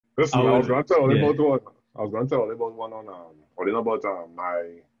Listen, I I was would, going to tell you yeah. about one. I was going to tell you about one on or you know about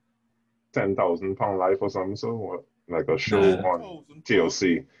my £10,000 life or something. So like a show on 10,000 pounds.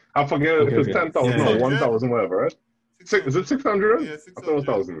 TLC. I forget Okay, if it's okay. 10,000 Yeah, or yeah. 1,000, whatever. Right? Is it 600? Yeah, I thought it was 600.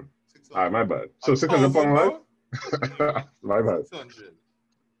 1,000. All right, my bad. A So £600 thousand, life. bro. My bad. 600.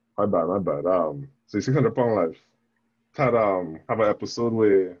 My bad. So £600 life. Had have an episode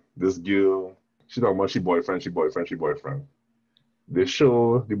where this girl she talking about she boyfriend. They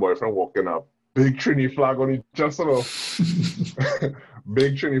show the boyfriend walking up, big Trini flag on his chest, you know.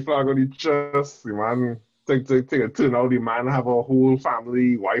 Big Trini flag on his chest. The man take a turn out. The man have a whole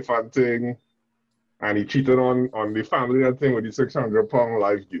family, wife and thing, and he cheated on the family and thing with the £600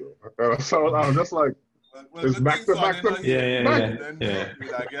 life girl. So I was just like, Well, it's good back thing to son back in to here. Yeah, back. Then yeah.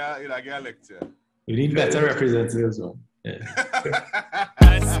 you'd get a lecture. We need better representatives, man. Yeah.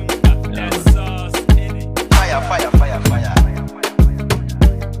 Fire.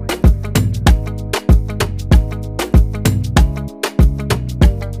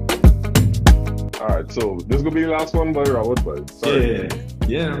 All right, so this is gonna be the last one by Robert, but sorry.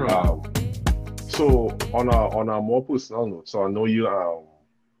 Yeah, no problem. So on a more personal note, so I know you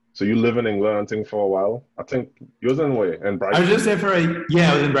so you live in England I think for a while. I think you was in where? In I Brighton. was just there for I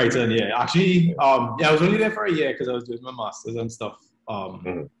was in Brighton, yeah. Actually, I was only there for a year because I was doing my masters and stuff.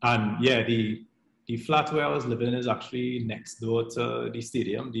 And yeah, the flat where I was living is actually next door to the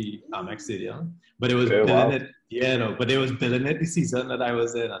stadium, the Amex Stadium. But it was but they was building it the season that I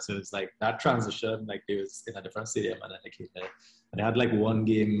was in. So it's like that transition, like they was in a different stadium and then they came there. And they had like one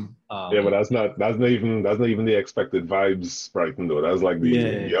game. Yeah, but that's not even the expected vibes Brighton though. That's like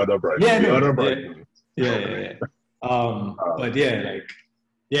the other Brighton. Yeah, the other Brighton. Yeah. But yeah,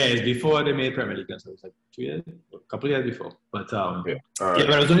 it's before they made Premier League, so it was like a couple of years before. But right. but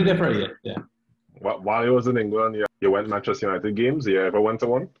I was only there for a year. Yeah. While you was in England, you went Manchester United games. You ever went to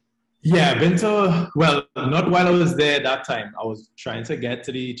one? Yeah, I've been to, well, not while I was there that time. I was trying to get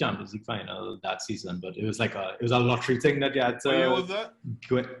to the Champions League final that season, but it was like it was a lottery thing that you had to. What year was that?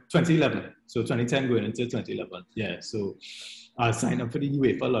 2011. So 2010 going into 2011. Yeah, so I signed up for the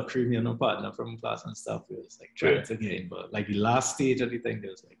UEFA lottery, me and a partner from class and stuff. It was like trying to get in, but like the last stage of the thing, it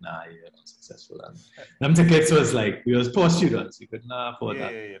was like, nah, you're not successful. And them tickets was like, we was poor students. We couldn't afford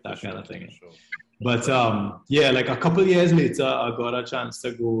that kind of thing. Sure. But like a couple of years later, I got a chance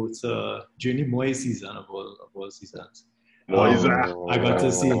to go to during the Moyes season of all seasons. I got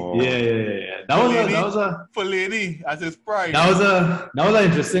to see. Yeah. That was a Fellaini as his pride. That was an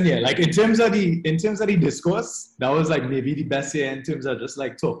interesting year. Like in terms of the discourse, that was like maybe the best year in terms of just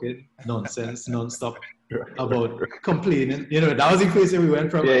like talking nonsense nonstop about complaining. That was the phase where we went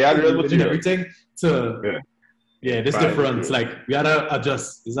from everything to this difference. Like we had to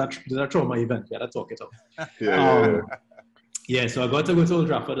adjust. Is that a trauma event? We had to talk it out. So I got to go to Old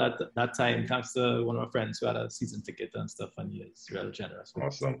Trafford at that time thanks to one of my friends who had a season ticket and stuff, and he was real generous.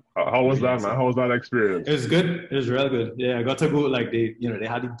 Awesome. How was that, man? How was that experience? It was good. It was real good. Yeah, I got to go like they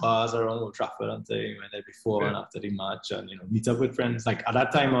had the bars around Old Trafford and thing, went there before and after the match, and meet up with friends. Like at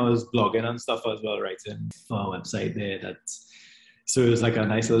that time, I was blogging and stuff as well, writing for a website there. So it was like a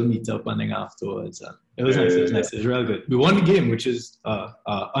nice little meetup and then afterwards. And it was nice. It was nice. It was real good. We won the game, which is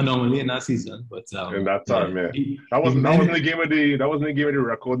anomaly in that season. But in that time, that wasn't the game with the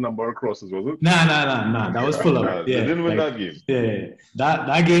record number of crosses, was it? Nah. That was full of. They didn't win that game. Yeah.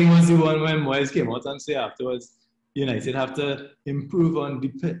 That game was the one when Moyes came out and said afterwards, United have to improve on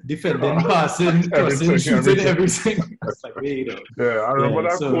defending, passing, crossing, shooting, everything. It's like, I remember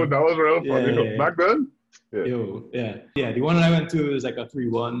that quote. That was real funny. Back then. The one that I went to was like a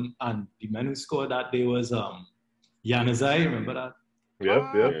 3-1, and the man who scored that day was Januzaj. Remember that?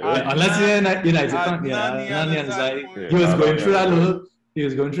 Yeah. Unless you're United fan, Januzaj. He was going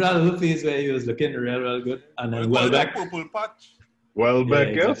through that little phase where he was looking real good, and then Welbeck. Purple patch.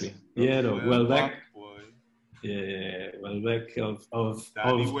 Welbeck, yes. Welbeck. Yeah, Welbeck of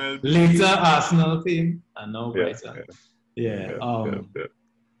later Arsenal fame and now Brighton.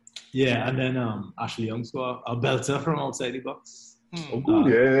 And then Ashley Young scored a belter from outside the box. When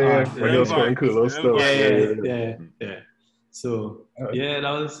he was scoring cool stuff. Yeah. So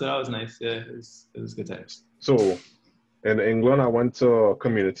that was nice. Yeah, it was good times. So in England, I went to a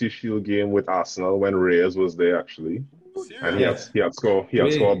Community Shield game with Arsenal when Reyes was there actually, and he had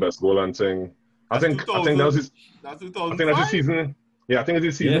scored best goal and thing. I think that was his. That's I think that's the season. Yeah, I think it's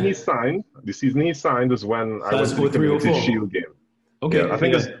the season he signed. The season he signed is when I went to the Community Shield game. Okay. I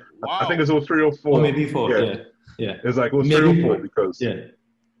think it's 03 or 4. Or maybe 4. Yeah. It's like 03 or 4 because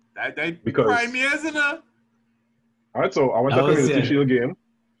because prime years, isn't it? All right, so I went to a Community Shield game,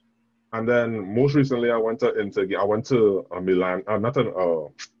 and then most recently I went to Milan.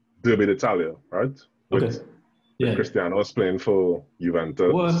 Derby d'Italia, right? Okay. Yeah. Cristiano was playing for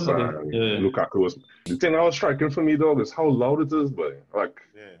Juventus and Lukaku was. The thing that was striking for me, dog, is how loud it is, but like,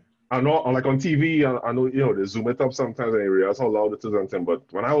 I know, like on TV, I know, they zoom it up sometimes and you realize how loud it is and thing, but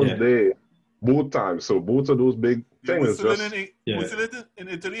when I was there, both times, so both of those big things just. Whistling in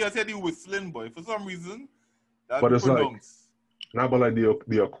Italy, I said you whistling, boy, for some reason. But it's pronounced. But like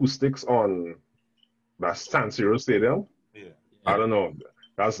the acoustics on that San Siro Stadium, I don't know.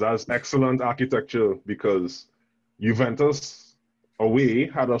 That's excellent architecture because Juventus away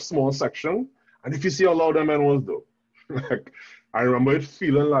had a small section, and if you see how loud that man was though, like I remember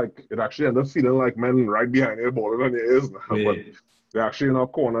it actually ended up feeling like men right behind the ball than it is now. But they're actually in a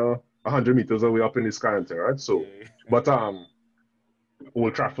corner 100 meters away up in the sky, right? So, but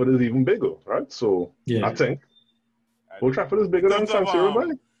Old Trafford is even bigger, right? So I think Old Trafford is bigger than San Siro,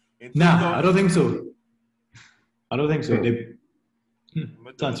 right? Nah, I don't think so.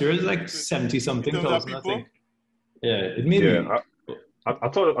 San Siro is like 70-something thousand, I think. Yeah, it may be. I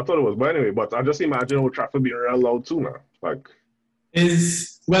thought it was, but anyway. But I just imagine Old Trafford being real loud too now. Like,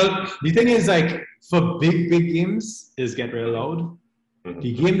 the thing is, like, for big games, is get real loud. Mm-hmm.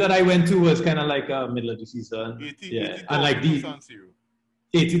 The game that I went to was kind of like middle of the season. 80, and like the San Siro.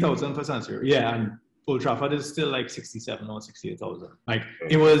 80,000 for San Siro. Yeah, and Old Trafford is still like 67 or 68,000. Like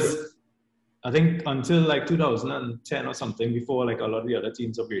it was, I think until like 2010 or something, before like a lot of the other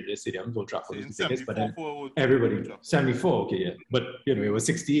teams upgraded their stadiums, Old Trafford was the biggest, but then everybody, 74, okay, yeah. But, it was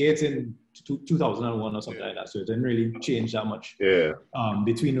 68 in 2001 or something like that, so it didn't really change that much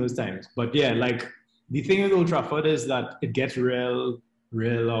between those times. But yeah, like the thing with Old Trafford is that it gets real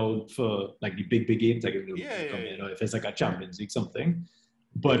loud for like the big games, like if it's like a Champions League something.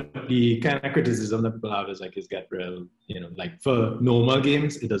 But the kind of criticism that people have is like it's get real, like for normal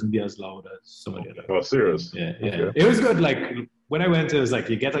games, it doesn't be as loud as some of the other. Oh, serious? Yeah. Okay. It was good. Like when I went, it was like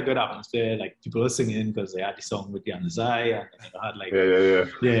you get a good atmosphere. Like people were singing because they had the song with Jan Zai, and had like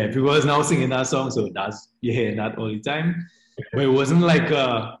people was now singing that song, so you're hearing that all the time. But it wasn't like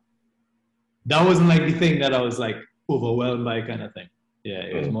that wasn't like the thing that I was like overwhelmed by kind of thing. Yeah,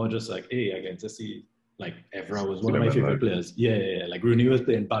 it was more just like, hey, I get to see. Like Evra was one of my favorite players. Yeah. Like Rooney was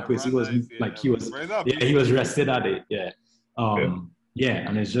playing back because he wasn't like he was rested at it. Yeah.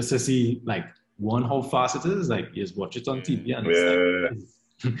 And it's just to see like how fast it is. Like you just watch it on TV and it's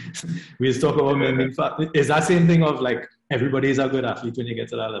like we just talk about men. It's that same thing of like everybody is a good athlete when you get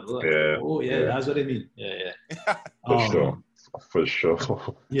to that level. Like, that's what I mean. Yeah. For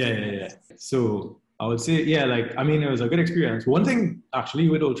sure. Yeah. So I would say, like I mean, it was a good experience. One thing actually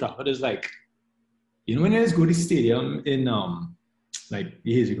with Old Trafford is like. When you just go to the stadium in like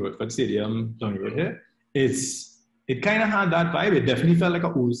the Hazy Road Stadium down the road here, it kind of had that vibe. It definitely felt like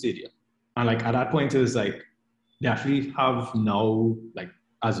an old stadium. And like at that point, it was like they actually have now like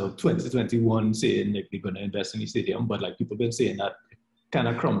as of 2021 saying like they're gonna invest in the stadium, but like people been saying that kind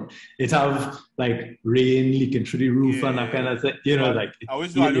of crumb. It have like rain leaking through the roof and that kind of thing. Like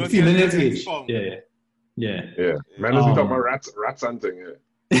it's feeling its age. Yeah. Man, is talking about rats hunting.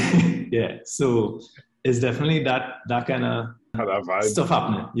 Yeah, so it's definitely that kind of stuff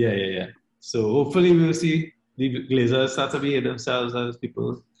happening. Yeah. So hopefully we'll see the Glazers start to behave themselves as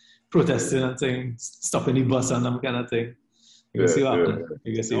people protesting and things, stopping the bus and them kind of thing. You can see what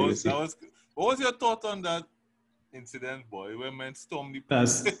happens. What was your thought on that incident, boy, when men stormed the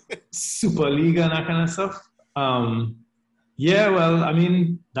That's Super League and that kind of stuff. Yeah, well, I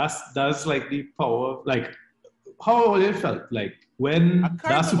mean, that's like the power, like how it felt like when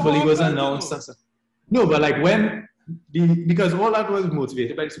that Super League was announced. No, but like when because all that was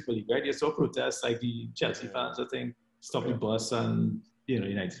motivated by the Super League, right? You saw protests like the Chelsea fans, I think, stopped the bus, and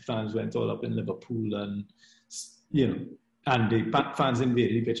United fans went all up in Liverpool, and and the fans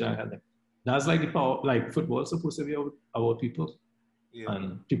invaded the pitch. And that's like the power. Like football is supposed to be about people,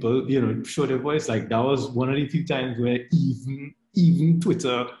 and people show their voice. Like that was one of the few times where even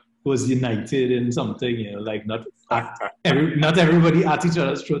Twitter was united in something, like not everybody at each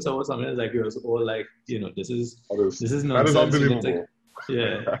other's throats or something. It's like it was all like, this is nonsense. That is unbelievable.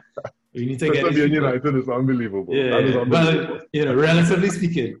 We need to get being united is unbelievable. Yeah, that is unbelievable. But relatively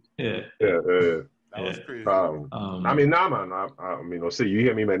speaking, that was crazy. I mean, man. I mean, I'll say you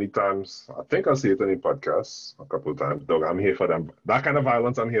hear me many times. I think I say it in the podcast a couple of times. Dog, I'm here for them. That kind of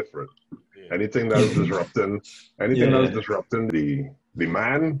violence, I'm here for it. Anything that is disrupting, the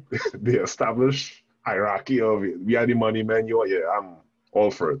man, the established hierarchy of we are the money men. I'm all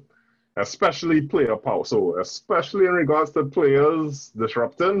for it. Especially player power. So especially in regards to players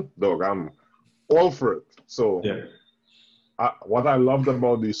disrupting, dog, I'm all for it. So what I loved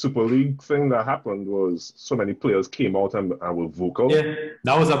about the Super League thing that happened was so many players came out and were vocal. Yeah,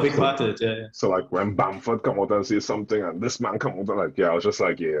 that was a big So, part of it. Yeah, so like when Bamford come out and say something and this man come out and like, yeah, I was just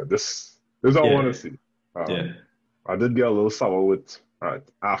like, yeah, this is what I yeah, want to see. yeah, I did get a little sour with, all right,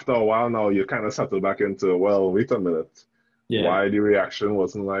 after a while now, you kind of settle back into, well, wait a minute. yeah, Why the reaction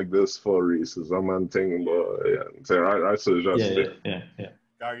wasn't like this for racism and thing, but yeah, so, right, so it's just yeah.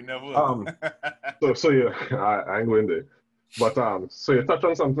 Gary Neville. so yeah, I ain't going there. But so you touched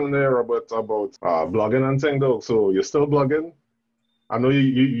on something there about blogging and thing though. So you're still blogging? I know you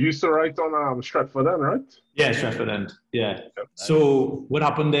used to write on Stratford End, right? Yeah, Stratford End. Yeah. So what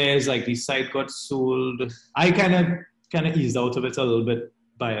happened there is like the site got sold. I kind of eased out of it a little bit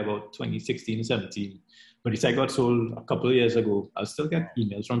by about 2016, 17. But the site got sold a couple of years ago. I still get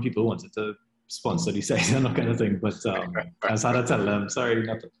emails from people who wanted to sponsor the site and that kind of thing. But I was had to tell them, sorry,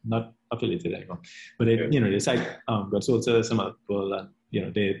 not affiliated anymore. But the site got sold to some other people, and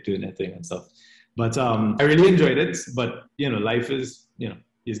they're doing their thing and stuff. But I really enjoyed it. But life is you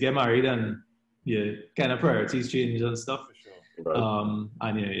get married and your kind of priorities change and stuff. For sure. Right.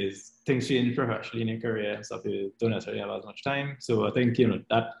 And things change professionally in your career and stuff. You don't necessarily have as much time. So I think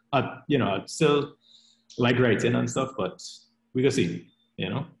that I'd still like writing and stuff, but we can see.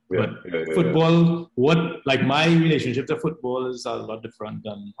 Football, my relationship to football is a lot different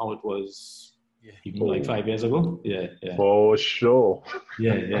than how it was even like 5 years ago. Yeah. For sure.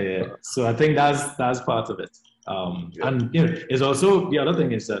 Yeah. So I think that's part of it. And it's also the other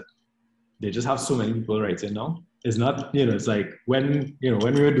thing is that they just have so many people writing now. It's not, it's like when we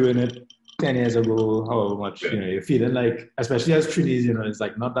were doing it 10 years ago, however much, you're feeling like, especially as Trinis, it's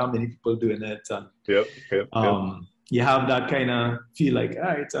like not that many people doing it. And you have that kind of feel like, all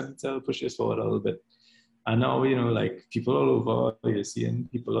right, I need to push this forward a little bit. And now, like people all over, you're seeing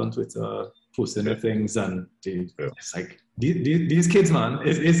people on Twitter posting their things, and it's like these kids, man,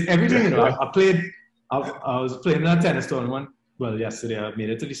 it's everything. I was playing a tennis tournament. Well, yesterday I made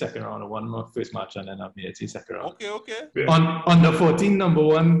it to the second round. I won my first match, and then I made it to the second round. Okay. Yeah. On the 14, number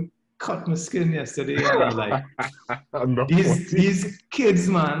one cut my skin yesterday, and I was like, these kids,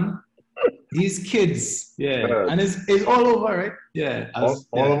 man. These kids, and it's all over, right? Yeah.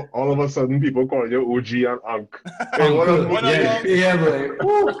 All of a sudden, people call you OG and Unc. Uncle, yeah, boy.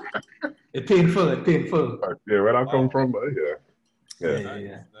 It's painful. Yeah, where I come from,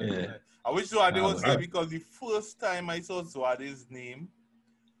 Yeah. I wish Zuade was there because the first time I saw Zuade's name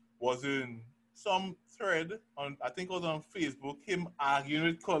was in some thread on, I think it was on Facebook, him arguing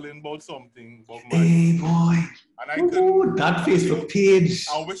with Colin about something. Hey, boy. And I couldn't. That Facebook page.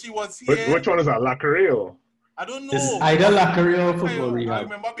 I wish he was here. Which one is that? Lacario? I don't know. It's either Lacario or Football Rehab. I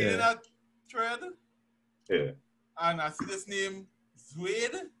remember being in that thread. Yeah. And I see this name,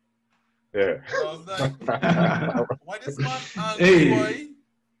 Zuade. Yeah. I was like, why this man angry, boy?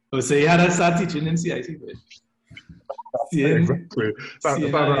 Oh, so you had to start teaching in CIC, boy. Exactly.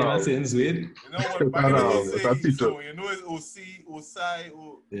 Saying Zuade. You know what? Back in those days, so you know it's OC, OSI,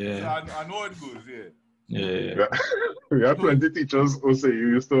 so I know it goes, Yeah. We had plenty of teachers who say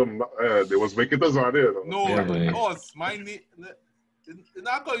you used to, there was Vekitas on there. No, my name,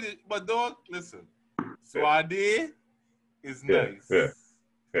 not calling it, but dog, listen. Zuade is nice. Yeah.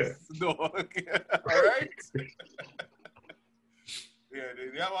 Dog, all right? Yeah, they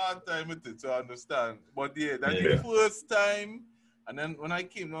have a hard time with it to understand. But that's the first time. And then when I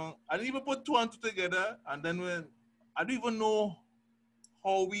came down, I didn't even put two and two together. And then when I don't even know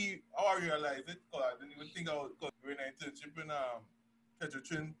how I realized it, because I didn't even think because we were in an internship in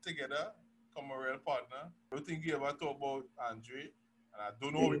Petrotrin together, come a real partner. I don't think we ever talk about Andre, and I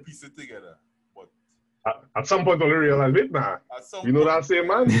don't know how we piece it together. But at some point, only realize it now. You know that same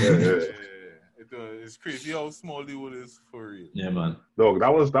man? It's crazy how small the world is for real. Yeah, man. Look,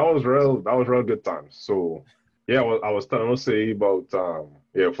 that was real good times. So I was telling to say about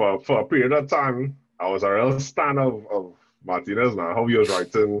for a period of time I was a real fan of Martinez now, how he was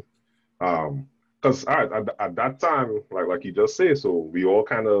writing. Because at that time, like you just say, so we all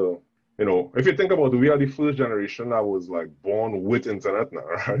kind of, if you think about it, we are the first generation that was like born with internet now,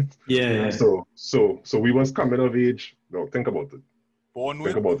 right? Yeah. So we was coming of age. No, think about it. Born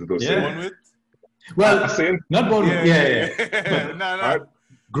with. Think about it. Born with. Well, not born with. Yeah. No.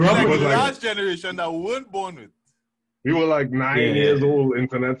 Grew up with the last generation that weren't born with. We were like 9 years old.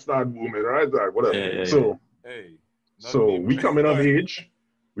 Internet started booming, right? Like, whatever. So we coming of age.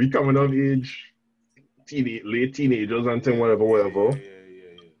 Late teenagers and thing, whatever.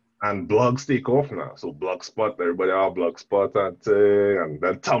 And blogs take off now. So Blogspot, everybody have Blogspot and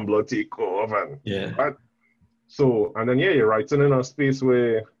then Tumblr take off right? So and then you're writing in a space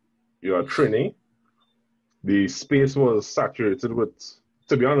where you're a trainee the space was saturated with.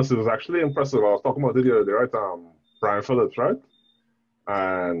 To be honest, it was actually impressive. I was talking about it the other day, right? Brian Phillips, right?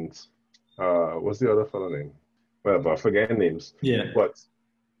 And what's the other fellow name? Well, I forget names. Yeah. But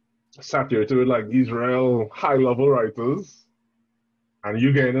saturated with like these real high level writers, and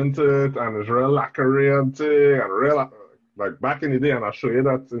you getting into it, and it's real lacquery and thing, and real like back in the day, and I'll show you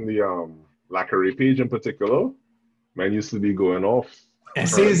that in the lacquery page in particular. Men used to be going off.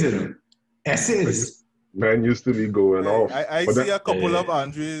 Essays, you know. Essays. Men used to be going off. I But see then, a couple of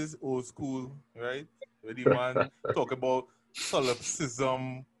Andre's old school, right? Where the man talk about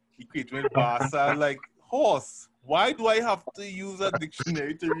solipsism, equating with Barca, like horse. Why do I have to use a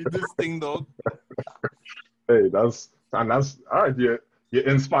dictionary to read this thing, dog? hey, that's all right. You're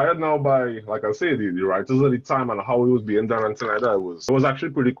inspired now by, like I said, the writers of the time and how it was being done and things like that. It was actually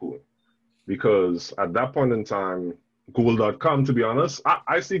pretty cool because at that point in time, Goal.com, to be honest,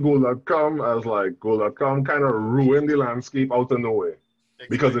 I see Goal.com as like Goal.com kind of ruined the landscape out of nowhere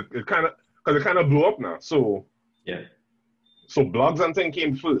because it kind of blew up now. So yeah. So blogs and things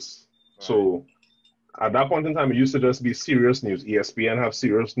came first. Right. So at that point in time, it used to just be serious news. ESPN have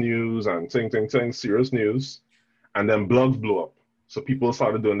serious news and serious news. And then blogs blew up. So people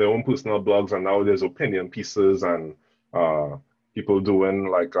started doing their own personal blogs, and now there's opinion pieces and people doing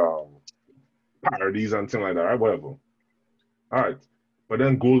like parodies and things like that, right? Whatever. All right. But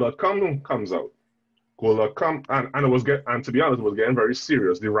then Goal.com comes out. Goal.com, and to be honest, it was getting very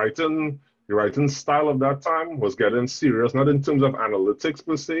serious. The writing style of that time was getting serious, not in terms of analytics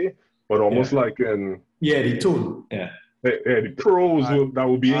per se, but almost like in the tone. The prose that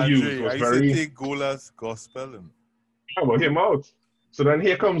were being used was very. I used to take Goal as gospel. Well, him out. So then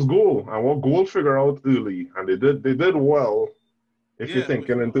here comes Goal, and what Goal figure out early, and they did well. If you're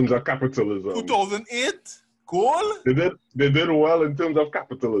thinking in terms of capitalism. 2008 Goal. They did well in terms of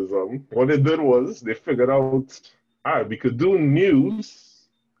capitalism. What they did was they figured out, all right, we could do news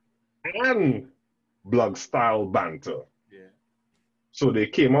and blog style banter. Yeah. So they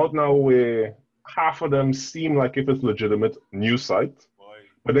came out now where half of them seem like if it's legitimate news site. Boy,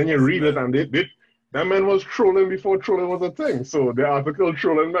 but then you read it and that man was trolling before trolling was a thing. So the article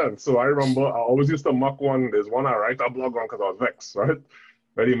trolling man. So I remember I always used to mock one. There's one I write a blog on because I was vexed, right?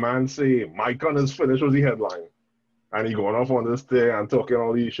 Where the man say, my gun is finished was the headline. And he going off on this thing and talking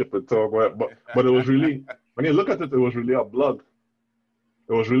all these shit to talk. But it was really, when you look at it, it was really a blog.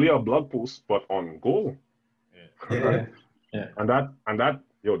 It was really a blog post, but on Goal. Yeah. Right? Yeah. And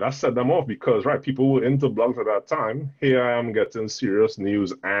that set them off because, right, people were into blogs at that time. Here I am getting serious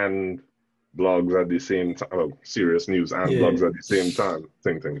news and blogs at the same time. Serious news and blogs at the same time.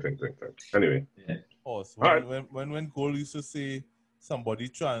 Thing. Anyway. Yeah. Oh, so when Goal used to say somebody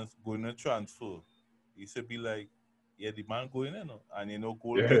going to transfer, he used to be like, yeah, the man going in, and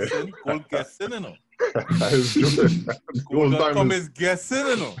Goal guessing, Goal.com is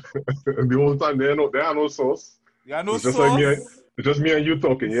guessing, The whole time there are no source. Yeah, no it's source. It's just me and you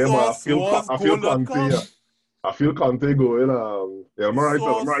talking, yeah, but I feel Conte. I feel Conte going, I'm right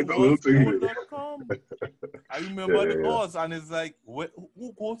a little thing. I remember the odds, and it's like,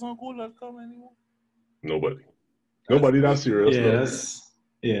 who goes on Goal.com anymore? Nobody that's serious. Yes.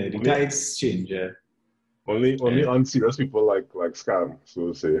 Yeah, the guides change, yeah. Only unserious people like scam, so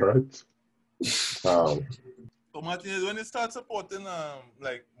to say, right? So Martinez, when you start supporting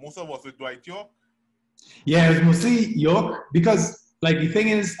like most of us with Dwight Yorke? Yeah, it was mostly Yorke because like the thing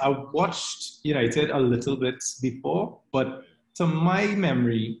is I watched United a little bit before, but to my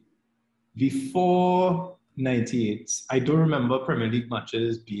memory, before 98, I don't remember Premier League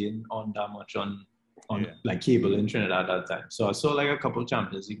matches being on that much on like cable in Trinidad at that time. So I saw like a couple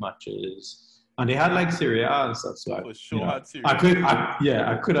Champions League matches. And they had like Serie A and stuff, so I could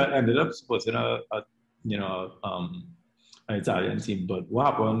have ended up supporting an Italian team. But what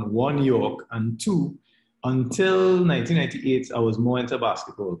happened? One, Yorke, and two, until 1998, I was more into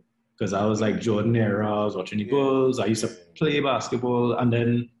basketball because I was like Jordan era. I was watching the Bulls. I used to play basketball, and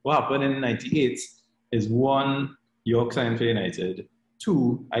then what happened in '98 is one, Yorke signed for United.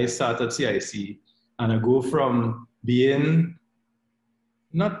 Two, I started CIC, and I go from being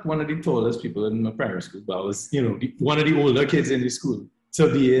not one of the tallest people in my primary school, but I was, one of the older kids in the school. To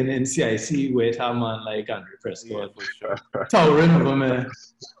be in CIC with a man like Andre Prescott, towering over me.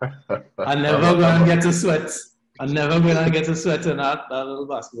 I'm never going to get to sweat. I'm never going to get to sweat in that little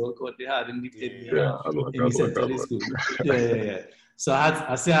basketball court they had in the center of the school. Yeah. So I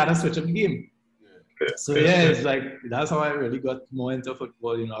had to switch up the game. So it's like, that's how I really got more into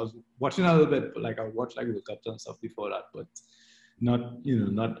football. I was watching a little bit, but like I watched like World Cup and stuff before that, but not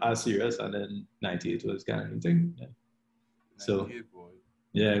as serious. And then 98 was kind of the thing. Yeah. So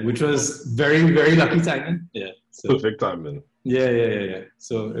Yeah, which was very, very lucky timing. Yeah. So, Perfect timing. yeah.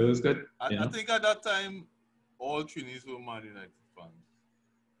 So it was good. I think at that time, all Trinis were Man United fans.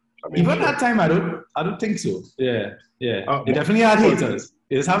 I mean, Even sure. that time, I don't think so. Yeah. They But definitely had for- haters.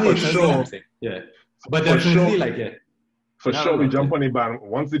 They just have for haters sure. and everything. Yeah. But For definitely, sure. like, yeah. For Yeah, sure, we okay. jump on the band.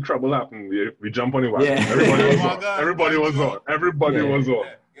 Once the trouble happened, we jump on the band. Yeah. Everybody was Oh my on. God, Everybody was Banjo. on. Everybody Yeah. was on.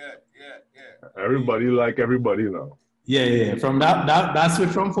 Yeah. Everybody like everybody now. Yeah. From that switch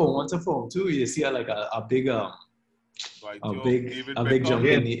from Form 1 to Form 2, you see like a big Right, big Beckham. jump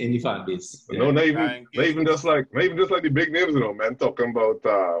Yeah. in the fan base. Yeah. No, not Ryan even just like the big names, man. Talking about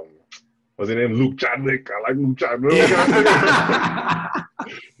what's his name? Luke Chadwick. I like Luke Chadwick.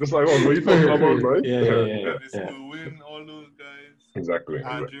 Just like, what are you talking about, right? Yeah. Dennis Lewin, all those guys. Exactly.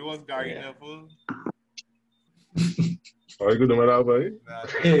 Andrew was Gary Yeah. Neville. Are you good with that, buddy?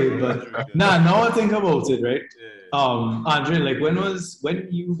 Hey, but now I think about it, right? Yeah. Andre, like when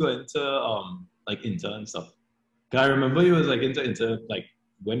you got into like Inter and stuff? 'Cause I remember you was like into Inter like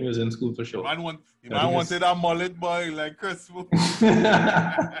when you was in school for sure. Man wanted a mullet boy like Chris.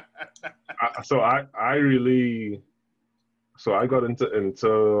 So I got into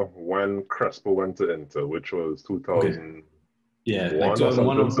Inter when Crespo went to Inter, which was 2000. Yeah, One like or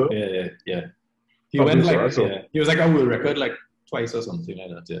 2001. something, Yeah. He I went think so, like right? So- he was like a world record like twice or something like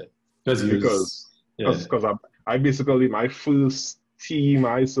that. Yeah, Because I basically, my first team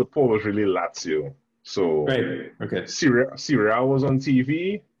I support was really Lazio. So right. Okay. Serie A was on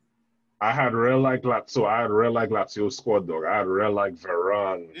TV. I had real like Lazio squad dog. I had real like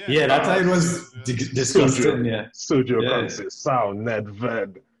Varane, Yeah, that time it was disgusting. Yeah. Sergio Yeah. Conceição,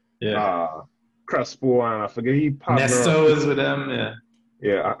 Nedved, Yeah. Crespo, and I forget he partner. Nesto was with them. Yeah.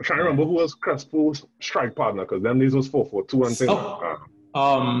 Yeah, I'm trying to remember who was Crespo's strike partner because them days was 4-4-2 and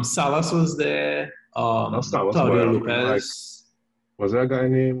things. Salas was there. Not Salas, Claudio but, Lopez. Was there a guy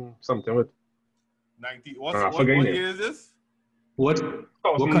named something with 90. I What forget his year name. is this? What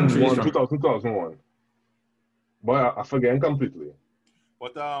country is 2001, from? 2001. But I forget completely.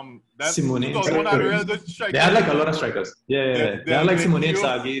 But that's Simone 2001 had a real good strike. They had like a lot of strikers. Yeah. They had like Simone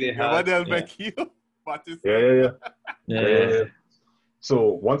Inzaghi. They had. Del Vecchio. Yeah.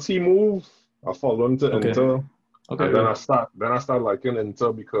 So once he moved, I followed him to Okay. Inter. Okay. And then I start liking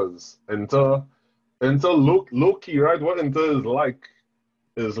Inter because Inter low key, right? What Inter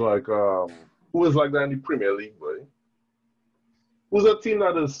is like who is like that in the Premier League, boy? Who's a team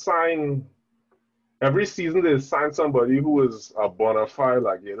that is signed every season? They sign somebody who is a bona fide,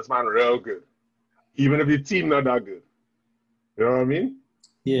 like, yeah, this man real good, even if the team not that good. You know what I mean?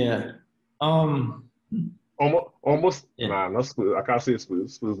 Yeah. Almost. Yeah. Nah, not Spurs. I can't say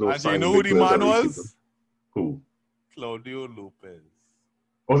Spurs. Spurs don't And do you sign know who big the players man every was? season. Who? Claudio Lopez.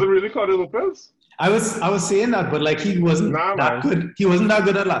 Was it really Claudio Lopez? I was saying that, but like he wasn't Nah, that man. good. He wasn't that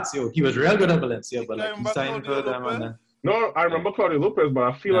good at Lazio. He was real good at Valencia, but like he Remember signed for Claudio them Lopez? and then. No, I remember Claudio Lopez, but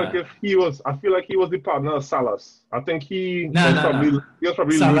I feel like he was the partner of Salas. I think he was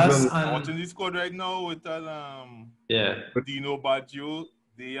probably Salas losing. I'm and watching this squad right now with Dino Baggio,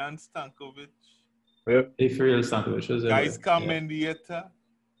 Dejan Stankovic, Ifreal Stankovic was Guys Mendieta,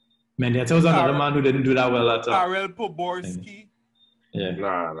 Mendieta was another man who didn't do that well at all. Karel Poborski. Yeah.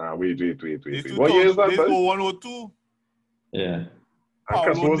 Nah, wait. This What year is that, This bud? 0102. Yeah. And Paulo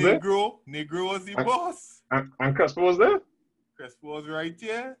Crespo was there? Negro was the boss. And Crespo was there? Crespo was right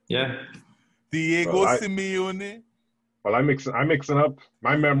here. Yeah. Diego Well, Simeone. Well, I'm mixing up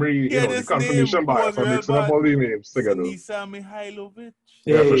my memory, Yeah, the this confirmation name bias. was I'm real mixing up bad. all the names together. Sinisa Mihailovic.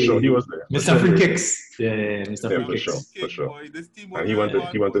 Yeah, for sure, he was there. Mr. Free Kicks. Yeah, Mr. Yeah, Free for Kicks. sure. Kid, sure. boy, this team And he went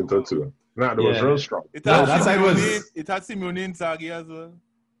into two. Nah, that was Yeah. real strong. It No, had that side was- It had Simeone Inzaghi as well.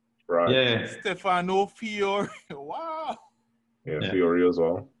 Right. Yeah. Stefano Fiore. Wow. Yeah, Yeah. Fiore as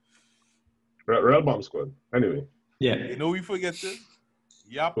well. Real bomb squad. Anyway. Yeah. You know we forgetting?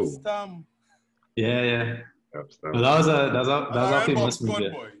 Yap Who? Stam. Yeah. Yep, Well, that was a famous move. squad Yeah.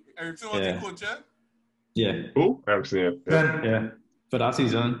 boy. Ericsson was Yeah. the coach, eh? Yeah. Who? Ericsson, yeah. Yeah. For that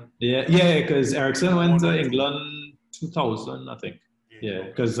season. Yeah, because Ericsson went to England 2000, I think. Yeah,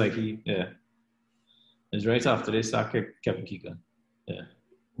 because like it's right after they started Kevin Keegan. Yeah.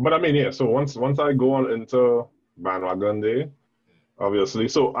 But I mean, yeah, so once I go on into bandwagon day, obviously.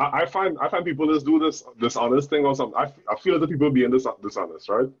 So I find people just do this honest thing or something. I feel that people being dishonest,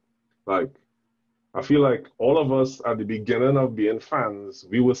 right? Like I feel like all of us at the beginning of being fans,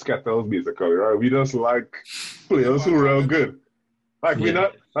 we were skettles basically, right? We just like players who are real good. Like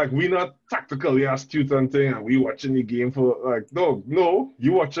we not tactically astute and thing, and we watching the game for like no,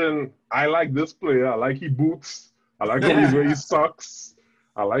 you watching. I like this player. I like he boots. I like how he's wearing his socks.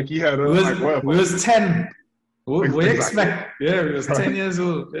 I like he had a We was 10. We expect, yeah, he was 10 years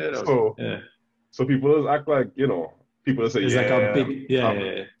old. Yeah, So, so people just act like, people say, it's like a big,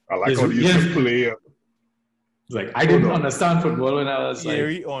 I like how they used to play. Like, I didn't understand football when I was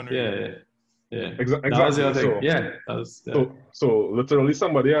Thierry like, Henry. Exactly. That was the other thing. So, that was, so literally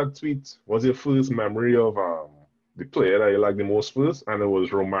somebody had tweet, what's your first memory of the player that you like the most first? And it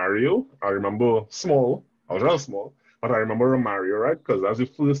was Romario. I remember small. I was real small. But I remember Romario, right? Because that was the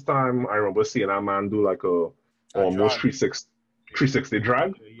first time I remember seeing a man do like almost 360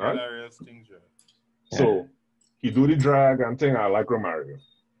 drag. Right? So he do the drag and thing, I like Romario.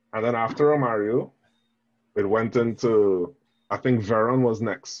 And then after Romario, it went into, I think Veron was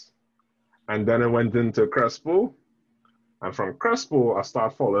next. And then it went into Crespo. And from Crespo, I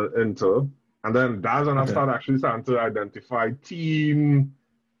started following Inter. And then that's when I starting to identify team.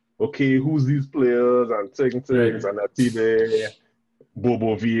 Okay, who's these players and things, and Atide,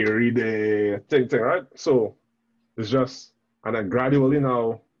 Bobo Vieri, thing, right? So it's just, and then gradually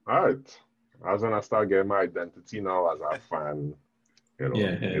now, all right, that's when I start getting my identity now as a fan.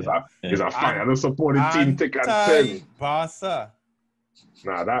 Is a fan. I don't support the team, take and thing. Barca.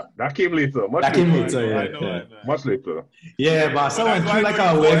 Nah, that came later. Much later. Much later. Yeah, Barca went through like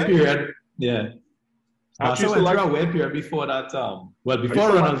a weird period. Yeah. Barca went through a weird period before that. Before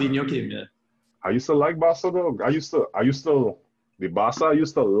Ronaldinho came, I used to like Barca though. The Barca I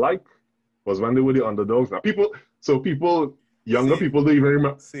used to like was when they were the underdogs. Now younger people don't even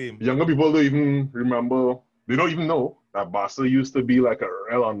remember. Younger people don't even remember. They don't even know that Barca used to be like a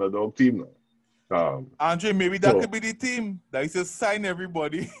real underdog team now. Andre, maybe that could be the team that used to sign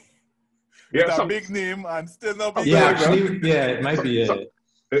everybody with a big name and still not be. Yeah, actually, it might be.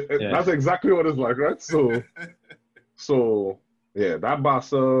 That's exactly what it's like, right? So that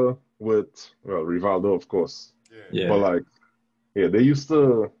Barca with Rivaldo, of course. Yeah. But they used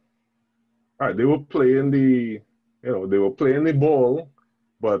to. All right, they were playing the ball,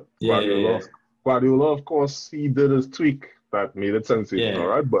 but Guardiola, of course, he did his tweak that made it sensational,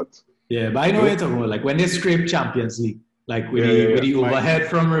 right? But but I know what you're talking about. Like when they scraped Champions League, like with the overhead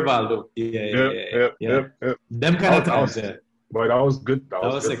from Rivaldo. Them kind of times, But that was good. That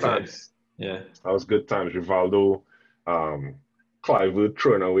was good times. Yeah. That was good times. Rivaldo, Clive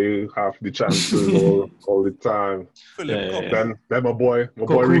throwing away half the chances all the time. Then my boy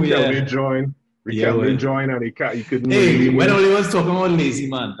Riquelme joined. Riquelme joined and he couldn't. When only was talking about lazy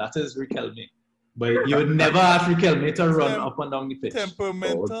man, that is Riquelme. But you would never ask Riquelme to run up and down the pitch.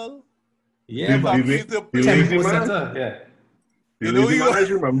 Temperamental. The lazy man. The lazy man, I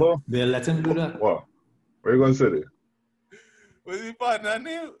remember. They let him do that. What? What are you gonna say there? What's his partner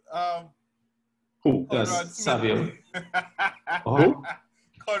name? Who? Savio. Who?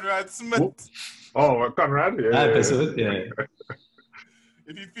 Conrad Smith. Oh, Conrad? That episode,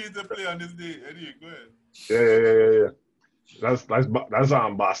 If he feels to play on this day, anyway, go ahead. Yeah. That's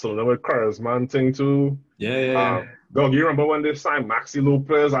Barcelona with Charisman thing too. Dog, you remember when they signed Maxi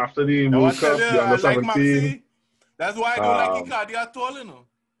Lopez after the World Cup, the under 17? Maxi. That's why I don't like Icardi at all, you know.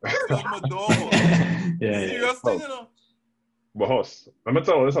 Maxi my dog. Serious thing, you know. But Hoss, let me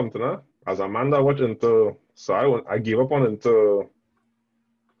tell you something, huh? As a man that watched Inter, so I gave up on Inter,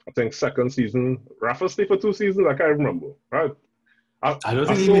 I think second season. Rafa stayed for 2 seasons, I can't remember, right? I don't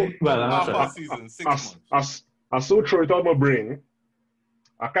think he made, well, I'm not sure. Season, 6 months. I saw throw it out my brain.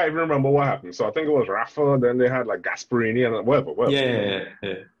 I can't even remember what happened. So I think it was Rafa, then they had like Gasperini and whatever. Yeah.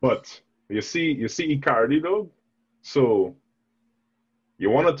 But you see Icardi though. So you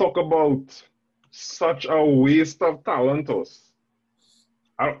want to talk about such a waste of talent, Hoss.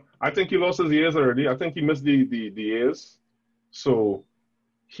 I think he lost his years already. I think he missed the years. So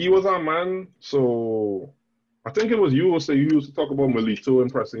he was our man. So I think it was you who said you used to talk about Milito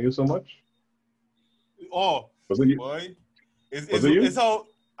impressing you so much. Oh, was it you? Boy. It's how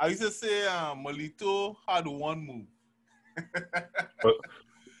I used to say Milito had one move. But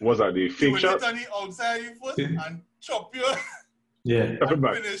was that the fake shot? On the outside foot and chop you. And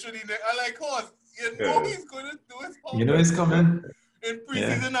finish with the neck. I like horse. You know he's going to do it. You know he's coming. In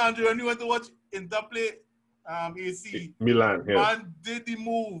preseason, Andrew, when you went to watch Inter play AC. Milan, Man did the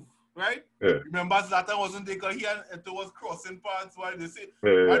move, right? Yeah. Remember Zlatan wasn't there because it was crossing paths while they say,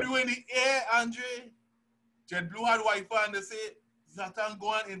 and you in the air, Andre? JetBlue had Wi-Fi and they say, Zlatan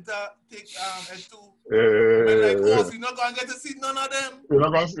go and take S2. But like, course, you're not going to get to see none of them. You're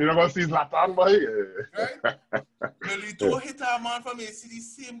not going to see Zlatan, boy. Right? Milito hit a man from AC, the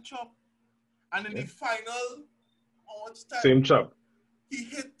same chop. And in the final, how much time? Same chop. He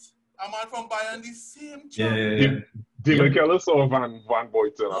hit a man from Bayern, the same chop. Demon Kellis or Van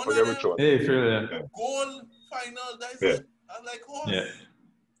Boyten, I forget which one. Hey, fair. Goal, final, that's it. I like, horse.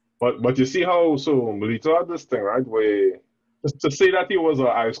 But you see how Melito had this thing, right? Where to say that he was a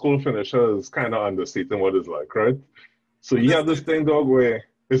high school finisher is kind of understating what it's like, right? So he had this thing, dog, where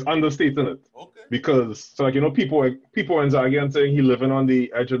it's understating it. Okay. Because so like people were zagging saying he living on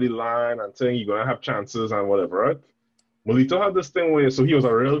the edge of the line and saying he gonna have chances and whatever, right? Melito had this thing where so he was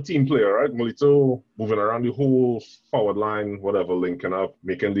a real team player, right? Melito moving around the whole forward line, whatever, linking up,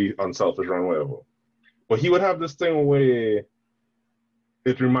 making the unselfish run, whatever. But he would have this thing where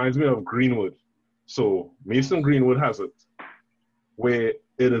it reminds me of Greenwood. So Mason Greenwood has it, where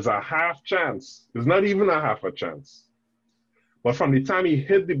it is a half chance. It's not even a half a chance. But from the time he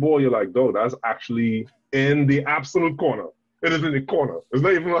hit the ball, you're like, dog, that's actually in the absolute corner. It is in the corner. It's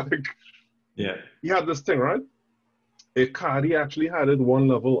not even like... Yeah. He had this thing, right? Icardi actually had it one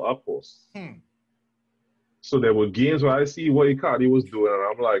level up post. So there were games where I see what Icardi was doing, and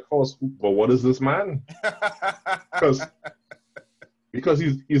I'm like, oh, but what is this man? Because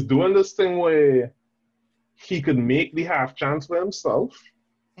he's doing this thing where he could make the half chance for himself,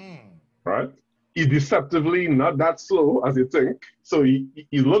 right? He's deceptively not that slow as you think. So he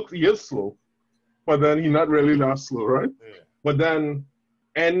is slow, but then he's not really that slow, right? Yeah. But then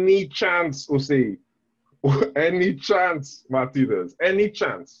any chance, any chance, Martinez, any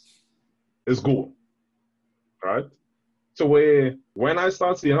chance is goal, right? So when I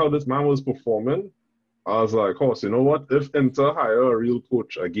start seeing how this man was performing, I was like, oh, so you know what? If Inter hire a real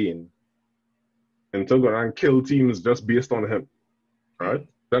coach again, Inter gonna kill teams just based on him, right?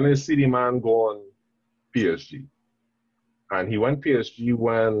 Then I see the man go on PSG. And he went PSG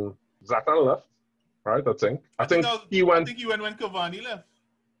when Zlatan left, right? I think he went when Cavani left.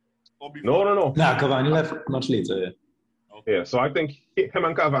 Or before. No. Nah, Cavani left much later, yeah. Okay. Yeah, so I think him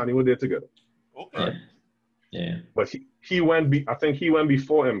and Cavani were there together. Okay. Right? Yeah. But he went I think he went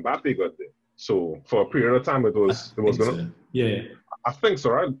before Mbappe got there. So for a period of time it was gonna So. Yeah. I think so,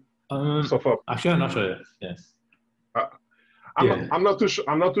 right? Actually I'm not sure. Yes. I'm not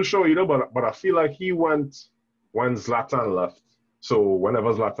too sure either, but I feel like he went when Zlatan left. So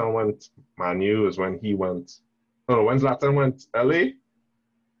whenever Zlatan went Man U is when he went. No, when Zlatan went LA.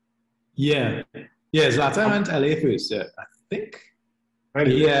 Yeah. Yeah, Zlatan went LA first, yeah. I think.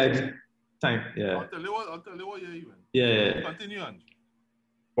 Anyway. Yeah. Time. Yeah. I'll tell you what year he went. Yeah. Continue on.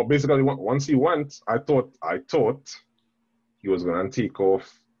 But basically once he went, I thought he was gonna take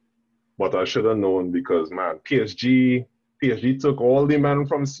off. But I should have known because man, PSG took all the men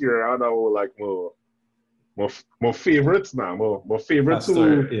from Syria that were like more favorites now. More favorites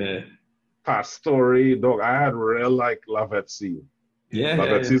who Pastore, dog. I had real like Lavezzi. Yeah.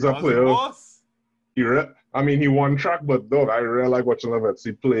 Lavezzi's a player. He won track, but dog, I really like watching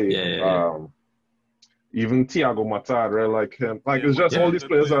Lavezzi play. Yeah. Even Thiago Motta, I really like him. Like it's just all these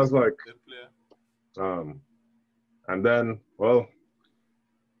players I was like. And then, well,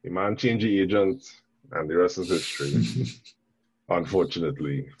 the man changed the agent, and the rest is history.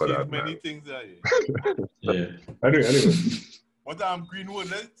 Unfortunately for that man. Many things are Yeah. Anyway. But Greenwood,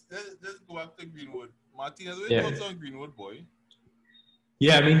 let's go back to Greenwood. Martinez, what your thoughts on Greenwood, boy?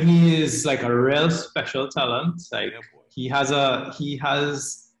 Yeah, he is like a real special talent. Like he has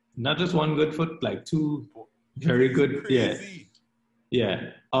not just one good foot, like two very good. Crazy.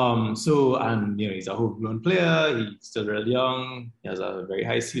 Yeah. So he's a homegrown player. He's still really young. He has a very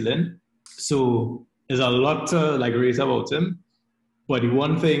high ceiling. So there's a lot to like raise about him. But the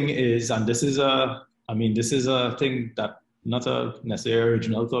one thing is, and this is a thing that not a necessarily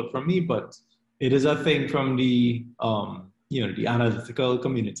original thought from me, but it is a thing from the the analytical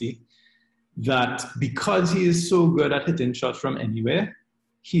community, that because he is so good at hitting shots from anywhere,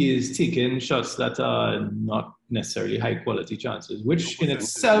 he is taking shots that are not necessarily high quality chances, which in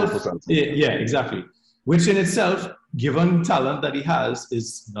itself, exactly. Which in itself, given talent that he has,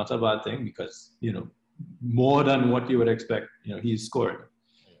 is not a bad thing because, more than what you would expect, he's scoring.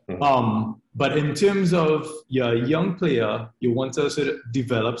 But in terms of your young player, you want to sort of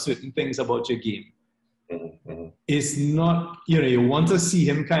develop certain things about your game. It's not, you want to see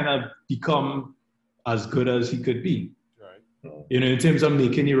him kind of become as good as he could be. In terms of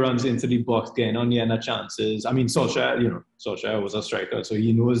making he runs into the box, getting on the end of chances. Solskjaer was a striker, so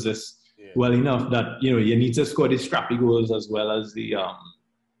he knows this well enough that you need to score the scrappy goals as well as the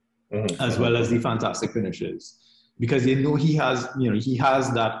fantastic finishes, because he has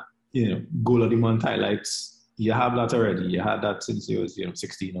that goal of the month highlights. You have that already. You had that since he was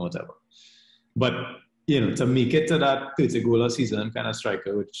 16 or whatever. But to make it to that 30 goal a season kind of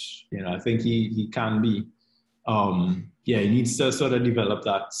striker, which I think he can be. He needs to sort of develop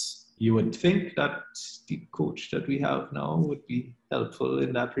that. You would think that the coach that we have now would be helpful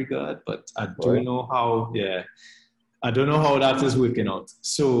in that regard, but I don't know how. Yeah, I don't know how that is working out.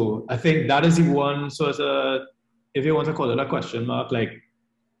 So I think that is the one sort of, if you want to call it a question mark, like,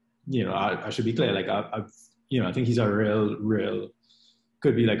 you know, I should be clear. Like, I think he's a real,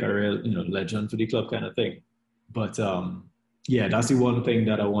 could be like a real, legend for the club kind of thing. But yeah, that's the one thing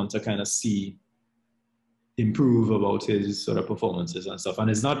that I want to kind of see improve about his sort of performances and stuff. And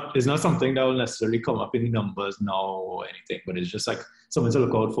it's not something that will necessarily come up in numbers now or anything, but it's just like something to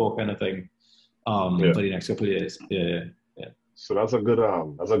look out for kind of thing for the next couple of years. Yeah. So that's a good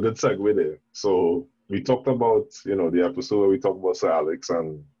segue there. So we talked about, the episode where we talked about Sir Alex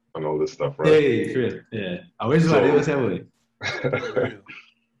and all this stuff, right? Hey, great. Yeah. I wish it was heavily.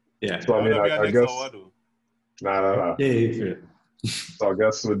 Yeah. So I mean, I guess. Nah. Yeah. So I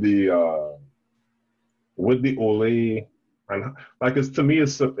guess with the Ole, and like to me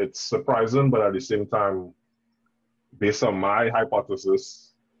it's surprising, but at the same time, based on my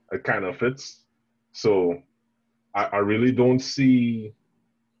hypothesis, it kind of fits. So I really don't see,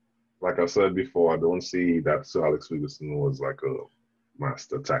 like I said before, I don't see that Sir Alex Ferguson was like a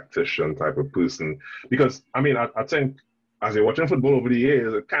master tactician type of person, because I mean I think as you're watching football over the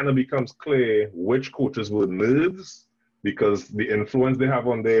years, it kind of becomes clear which coaches were nerds, because the influence they have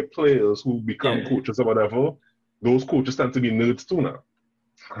on their players who become coaches or whatever, those coaches tend to be nerds too now.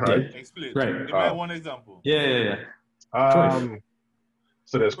 Right? Yeah. Explain. Right. Give me one example. Yeah.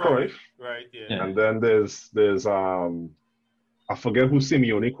 So there's Cruyff. Right, yeah. And then there's I forget who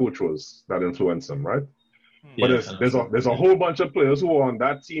Simeone coach was that influenced him, right? But there's a whole bunch of players who were on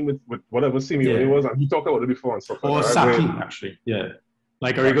that team with whatever Simeone was, and he talked about it before and stuff like that. Or Saki, actually. Yeah.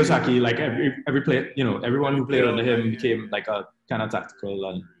 Like Arrigo Sacchi, like every player, everyone who played under him became like a kind of tactical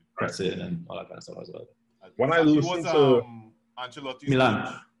and pressing and all that kind of stuff as well. When I listened to Ancelotti's Milan.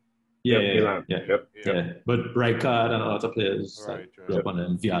 coach. Milan. Yeah. But Rijkaard and a lot of players Right. grew up under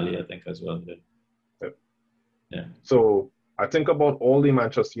him. Vialli, I think, as well. Yeah. So I think about all the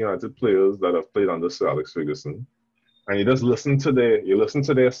Manchester United players that have played under Sir Alex Ferguson, and you just listen to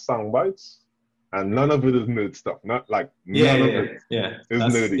their sound bites, and none of it is nerd stuff. Not like none of it is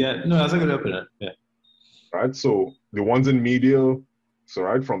nerdy. Yeah, no, that's a good opinion. Yeah. Right. So the ones in media, so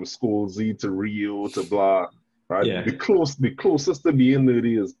right from School Z to Rio to blah, right. Yeah. The closest to being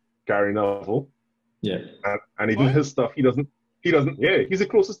nerdy is Gary Neville. Yeah. And even his stuff, he doesn't. Yeah, he's the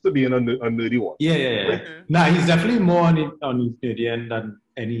closest to being a nerdy one. Yeah. Okay. Nah, he's definitely more on the nerdy end than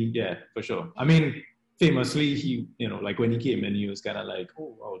any. Yeah, for sure. I mean, famously, he, like when he came in, he was kind of like,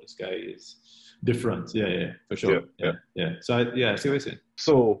 oh wow, this guy is different. Yeah, for sure. Yeah. So I see what you're saying.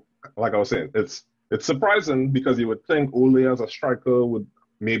 So, like I was saying, it's surprising because you would think Ole as a striker would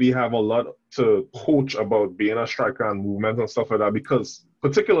maybe have a lot to coach about being a striker and movement and stuff like that, because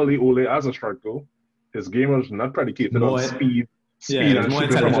particularly Ole as a striker, his game was not predicated on speed and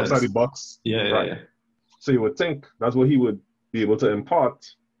shooting from outside the box. Yeah. So you would think that's what he would be able to impart,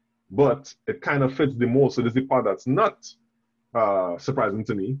 but it kind of fits the mold. So this is the part that's not surprising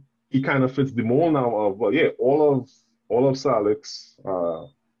to me. He kind of fits the mold now of all of Sir Alex's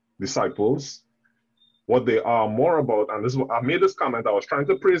disciples. What they are more about, and this is what I made this comment. I was trying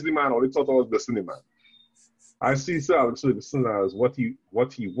to praise the man, or they thought I was dissing the man. I see Sir Alex Ferguson as what he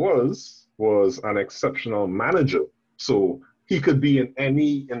was an exceptional manager. So he could be in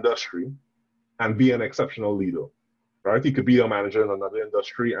any industry and be an exceptional leader, right? He could be a manager in another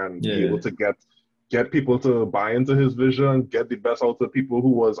industry and be able to get people to buy into his vision, get the best out of people who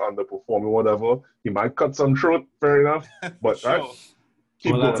was underperforming, whatever. He might cut some throat, fair enough, but sure. Right?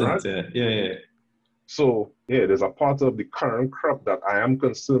 Keep going, right? Yeah. So, there's a part of the current crop that I am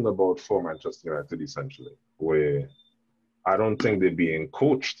concerned about for Manchester United, essentially, where I don't think they're being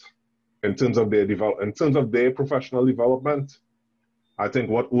coached in terms of their professional development. I think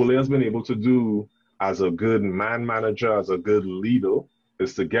what Ole has been able to do as a good man manager, as a good leader,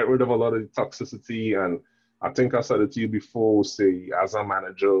 is to get rid of a lot of the toxicity. And I think I said it to you before, say, as a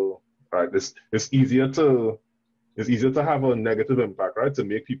manager, right, it's easier to have a negative impact, right, to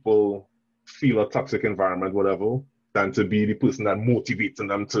make people feel a toxic environment, whatever, than to be the person that motivates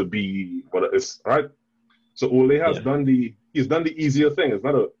them to be what it is, right? So Ole has done the easier thing. It's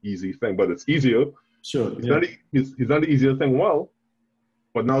not an easy thing, but it's easier. Sure. He's done the easier thing well,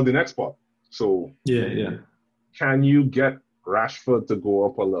 but now the next part. So can you get Rashford to go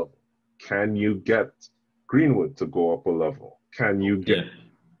up a level? Can you get Greenwood to go up a level? Can you get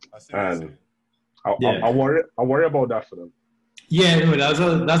and I worry about that for them. Yeah,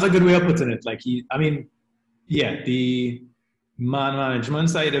 no, that's a good way of putting it. Like the man management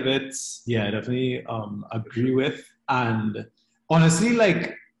side of it, I definitely agree with. And honestly,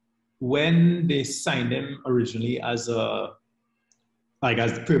 like when they signed him originally as a like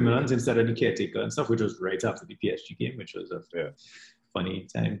as the permanent instead of the caretaker and stuff, which was right after the PSG game, which was a funny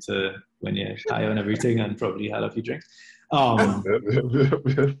time to when you're high on everything and probably had a few drinks.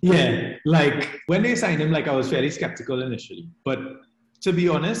 Yeah, like when they signed him, like I was fairly skeptical initially, but to be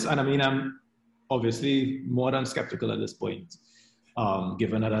honest, and I mean I'm obviously more than skeptical at this point,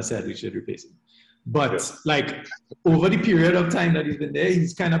 given that I said we should replace him. But like over the period of time that he's been there,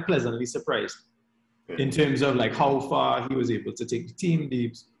 he's kind of pleasantly surprised in terms of like how far he was able to take the team,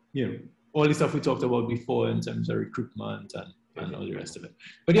 the all the stuff we talked about before in terms of recruitment and all the rest of it.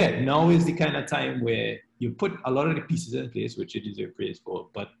 But yeah, now is the kind of time where you put a lot of the pieces in place, which you deserve praise for.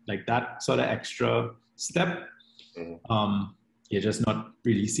 But like that sort of extra step, you're just not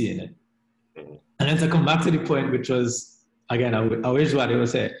really seeing it. And then to come back to the point, which was, again, I wish what I would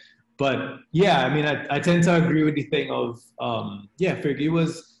say. But yeah, I mean, I tend to agree with the thing of, Fergie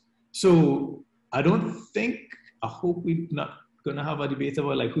was, so I hope we're not going to have a debate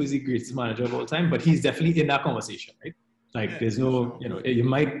about like who's the greatest manager of all time, but he's definitely in that conversation, right? Like there's no,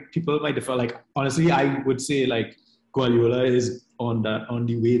 people might differ. Like, honestly, I would say like Guardiola is on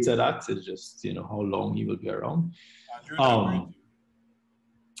the way to that. It's just, how long he will be around.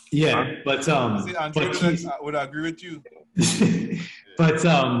 Yeah, but I would agree with you. But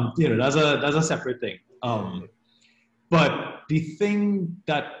that's a separate thing. But the thing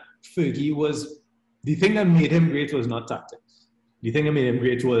that made him great was not tactics. The thing that made him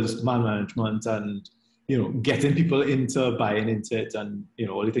great was man management and getting people into buying into it and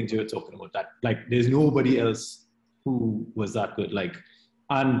all the things you were talking about. That like there's nobody else who was that good. Like.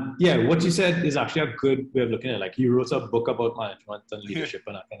 And yeah, what you said is actually a good way of looking at it. Like you wrote a book about management and leadership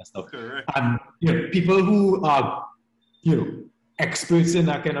and that kind of stuff. Correct. And people who are, experts in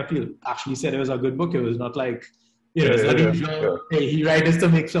that kind of field actually said it was a good book. It was not like, it's not usual, hey, he wrote this to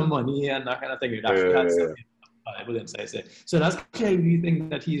make some money and that kind of thing. It actually had some valuable insights there. So that's actually the thing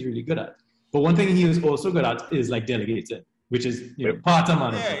that he's really good at. But one thing he was also good at is like delegating, which is part of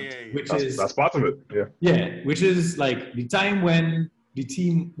management. That's part of it. Yeah. Yeah, which is like the time when the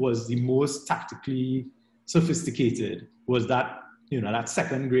team was the most tactically sophisticated was that, that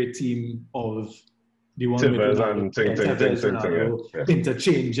second grade team of the one Tevez and ting,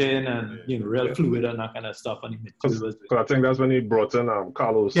 interchanging and, real fluid and that kind of stuff. And because I think that's when he brought in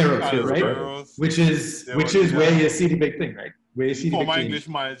Carlos. Queiroz, right? Which is where you see the big thing, right? Where you see the former big English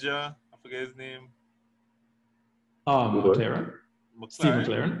manager, I forget his name. McLaren. Steve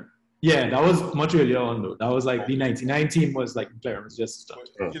McLaren. Yeah, that was much earlier on though. That was like the 99 team was like McLaren was just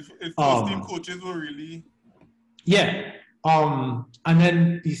started. If first team coaches were really. Yeah. And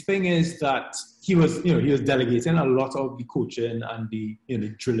then the thing is that he was delegating a lot of the coaching and the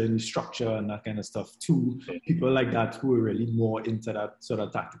drilling structure and that kind of stuff to people like that who were really more into that sort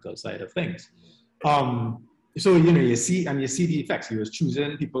of tactical side of things. So you see the effects. He was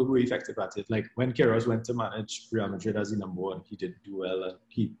choosing people who were effective at it. Like when Queiroz went to manage Real Madrid as the number one, he did do well, and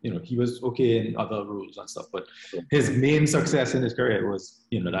he was okay in other roles and stuff. But his main success in his career was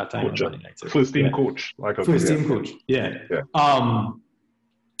that time at Man United. First team coach, team coach. Yeah.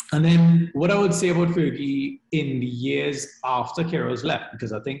 And then what I would say about Fergie in the years after Queiroz left,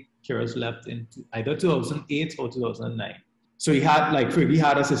 because I think Queiroz left in either 2008 or 2009. So Fergie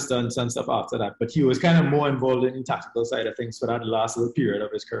had assistants and stuff after that, but he was kind of more involved in the tactical side of things for that last little period of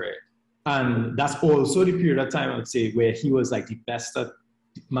his career. And that's also the period of time, I would say, where he was like the best at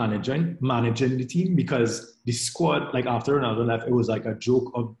managing the team, because the squad, like after Ronaldo left, it was like a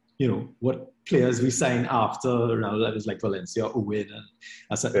joke of, what players we signed after Ronaldo left is like Valencia, Owen, and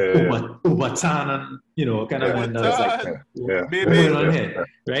I said Obertan, and kind of when that's like going on here,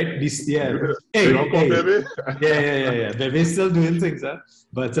 right? This, yeah, Bebe. Yeah. Bebe's still doing things, huh?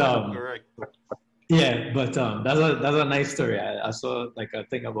 But correct. Yeah, but that's a nice story. I saw like a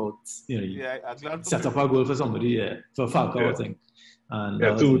thing about set up a goal for somebody, for Falcao, I think.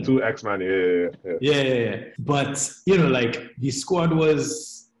 And two X-Men, yeah. But like the squad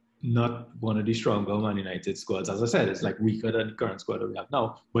was not one of the stronger Man United squads. As I said, it's like weaker than the current squad that we have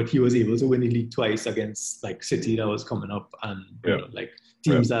now. But he was able to win the league twice against like City that was coming up and like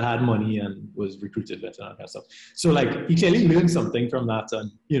teams that had money and was recruited better and that kind of stuff. So like he clearly learned something from that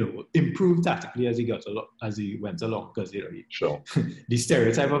and improved tactically as he went along, because the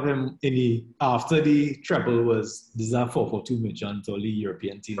stereotype of him after the treble was this is a 4-4-2 merchant, all the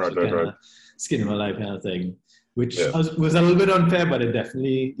European teams kind of skin him alive kind of thing. Which was a little bit unfair, but it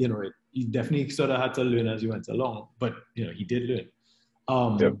definitely, he definitely sort of had to learn as he went along. But, he did learn.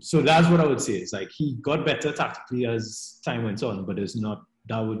 So that's what I would say. It's like he got better tactically as time went on, but there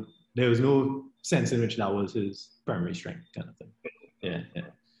was no sense in which that was his primary strength kind of thing. Yeah.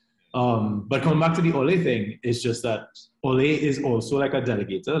 But coming back to the Ole thing, it's just that Ole is also like a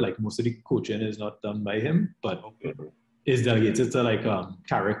delegator. Like most of the coaching is not done by him, but is delegated to like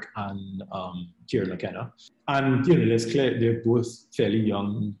Carrick and Kieran McKenna. And it's clear they're both fairly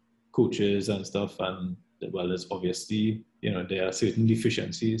young coaches and stuff. And well, there's obviously there are certain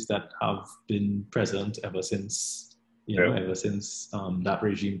deficiencies that have been present ever since that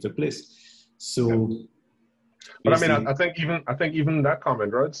regime took place. So. But I mean, I think even that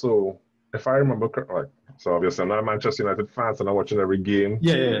comment, right? So if I remember correctly, so obviously I'm not a Manchester United fan, so I'm not watching every game.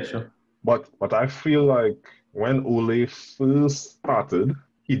 Yeah, sure. But I feel like when Ole first started,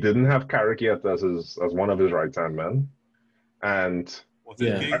 he didn't have Carrick yet as one of his right-hand men, and was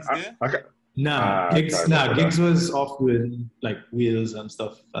it Giggs there? Giggs was off with like Wales and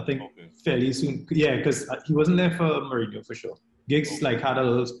stuff. I think fairly soon. Yeah, because he wasn't there for Mourinho for sure. Giggs like had a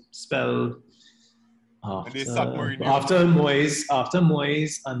little spell. After Moyes,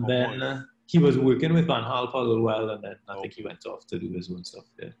 and then he was working with Van Gaal for a little while, and then I think he went off to do his own stuff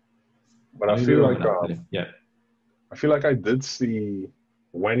there. But I feel like I did see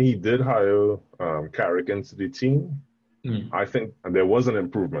when he did hire Carrick into the team. I think there was an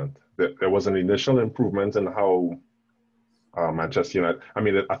improvement. There was an initial improvement in how Manchester United. I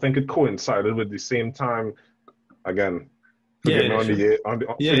mean, I think it coincided with the same time. Again. On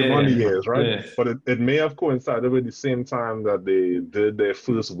the years, right? Yeah. But it may have coincided with the same time that they did their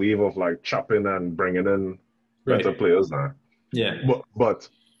first wave of like chopping and bringing in better players now. Yeah. But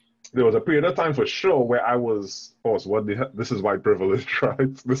there was a period of time for sure where I was, this is white privilege,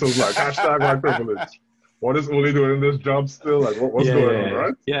 right? This was like hashtag white privilege. What is Ole doing in this job still? Like what's going on,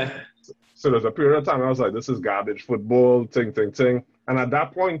 right? Yeah. So there's a period of time I was like, this is garbage football, ting. And at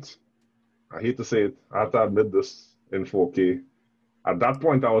that point, I hate to say it, I have to admit this in 4K. At that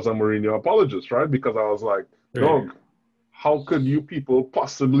point, I was a Mourinho apologist, right? Because I was like, dog, how could you people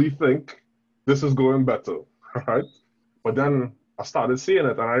possibly think this is going better, right? But then I started seeing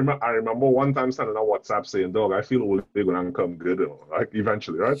it, and I remember one time sending a WhatsApp saying, dog, I feel they're going to come good, like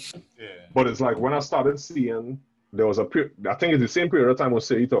eventually, right? Yeah. But it's like when I started seeing, there was a period, I think it's the same period of time was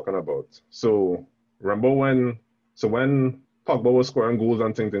City talking about. So remember when Pogba was scoring goals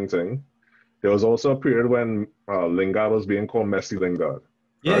and ting. There was also a period when Lingard was being called Messi Lingard.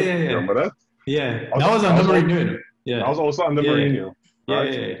 Yeah, right? yeah. Remember that? Yeah, that was under Mourinho. Yeah, that was also under Mourinho.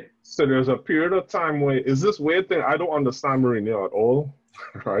 Right? Yeah. So there's a period of time where is this weird thing? I don't understand Mourinho at all,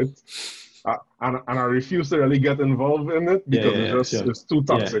 right? And I refuse to really get involved in it because it's too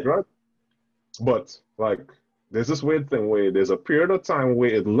toxic, right? But like, there's this weird thing where there's a period of time where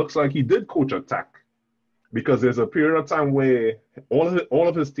it looks like he did coach attack. Because there's a period of time where all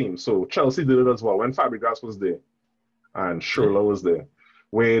of his teams, so Chelsea did it as well, when Fabregas was there and Schürrle was there,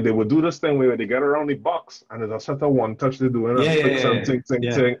 where they would do this thing where they get around the box and there's a set of one touch they're doing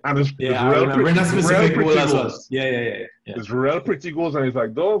ting. And it's real pretty goals. Yeah. It's real pretty goals, and he's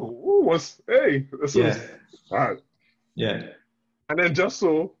like, dog, this is all right. Yeah. And then just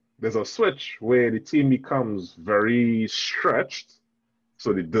so there's a switch where the team becomes very stretched.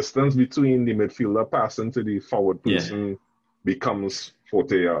 So the distance between the midfielder passing to the forward person becomes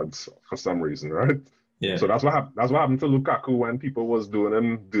 40 yards for some reason, right? Yeah. So that's what happened to Lukaku when people was doing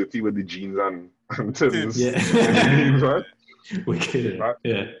him dirty with the jeans and Timbs. Right? Wicked. Right?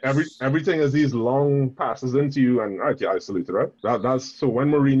 Yeah. Everything is these long passes into you and you're isolated, right? That's so when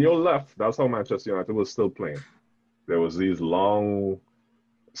Mourinho left, that's how Manchester United was still playing. There was these long,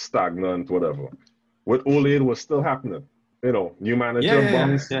 stagnant, whatever. With Ole, it was still happening. New manager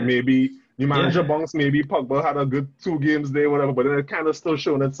bunks, maybe Pogba had a good 2 games there, whatever, but then it kind of still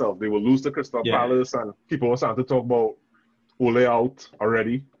showing itself. They will lose to Crystal Palace, and people were starting to talk about Ole out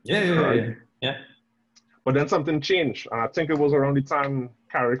already. Yeah. But then something changed, and I think it was around the time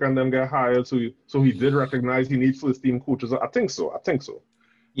Carrick and them got hired, so he did recognize he needs first team coaches. I think so.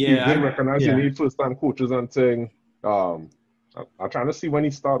 Yeah, he did recognize he needs first time coaches and saying, I'm trying to see when he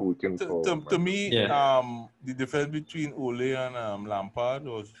started working for. To me, the difference between Ole and Lampard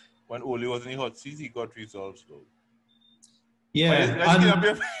was when Ole was in the hot seat, he got results though. Yeah,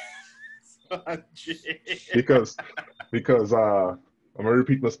 because I'm gonna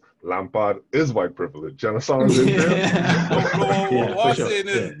repeat this. Lampard is white privilege. What I'm saying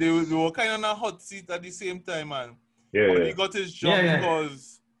is they were kind of in a hot seat at the same time, man. Yeah. He got his job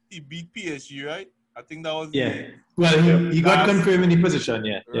because he beat PSG, right? I think that was Well, he got confirmed in the position,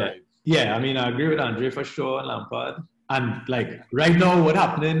 Right. Yeah, I mean, I agree with Andre for sure on Lampard. And like right now, what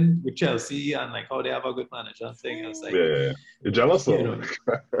happening with Chelsea and like how they have a good manager thing, I was like, Yeah. You're jealous, you though. know,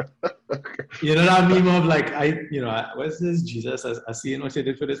 you know that meme of like what's this Jesus? I see what you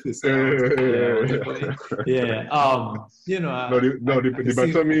did for this person. Yeah. The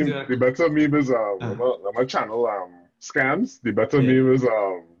better meme. The better meme is on my channel. Scams. The better meme is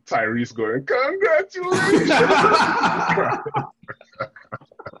Tyrese going, congratulations.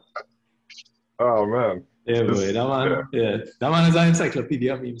 Oh man. Yeah, boy, that man. Yeah, that man is an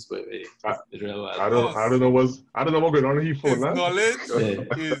encyclopedia of memes, boy. It's real wild. I don't know what's going on in his phone, man. Knowledge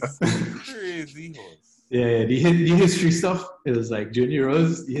is crazy. Yeah, the history stuff. It was like Junior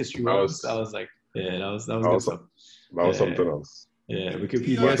Rose, the history ones. I was like, yeah, that was good stuff. That was something else. Yeah,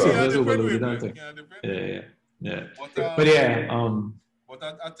 Wikipedia servers overloaded that thing. Yeah. But yeah, But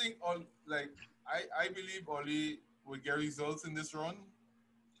I think I believe Oli will get results in this run.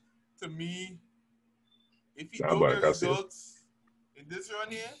 To me, if he don't get results in this run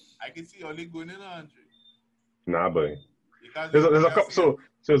here, I can see Oli going in 100. Nah, boy.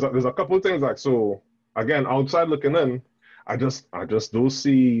 There's a couple of things like, so again, outside looking in, I just don't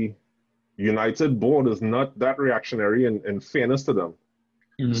see United board is not that reactionary in fairness to them.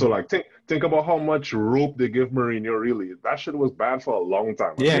 Mm-hmm. So like think about how much rope they give Mourinho. Really, that shit was bad for a long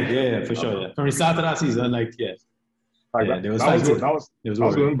time. Yeah, for sure. Yeah. From the start of that season, like that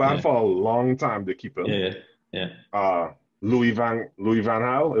was going bad for a long time to keep him. Yeah. Louis Van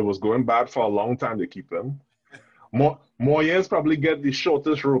Gaal, it was going bad for a long time to keep him. Moyes probably get the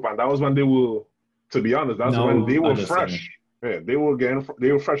shortest rope, and that was when they were, to be honest, when they were fresh. Yeah, they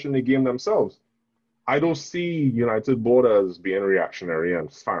were fresh in the game themselves. I don't see United board as being reactionary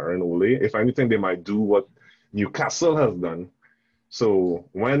and firing Ole. If anything, they might do what Newcastle has done. So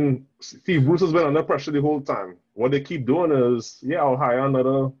when Steve Bruce has been under pressure the whole time, what they keep doing is, I'll hire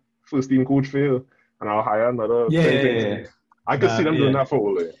another first team coach for you, and I'll hire another. Yeah. I could see them doing that for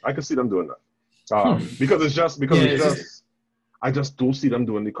Ole. I could see them doing that because I just don't see them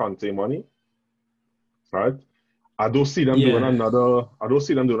doing the Conte money, right? I don't see them doing another. I don't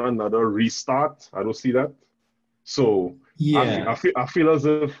see them doing another restart. I don't see that. So I feel as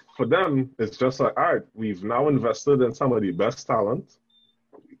if for them it's just like, all right, we've now invested in some of the best talent.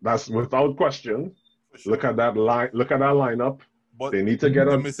 That's without question. Sure. Look at that lineup. But they need to get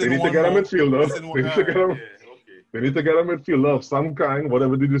a midfielder. They need to get a midfielder of some kind,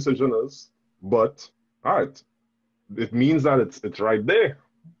 whatever the decision is. But all right, it means that it's right there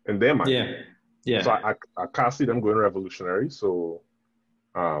in their mind. Yeah. So I can't see them going revolutionary. So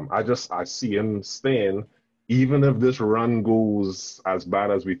I see him staying, even if this run goes as bad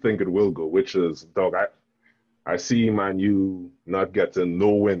as we think it will go, which is, dog, I see Man U not getting no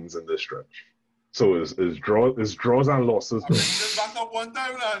wins in this stretch. So it's draws and losses. Just back up one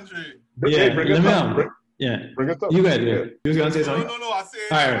time, Andre. Bring it up. You got it. You was gonna say something? No. I say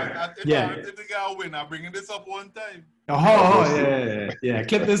if the guy win, I'm bringing this up one time. Yeah.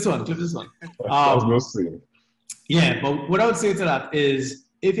 Clip this one. Yeah, but what I would say to that is,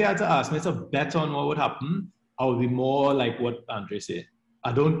 if you had to ask me to bet on what would happen, I would be more like what Andre said.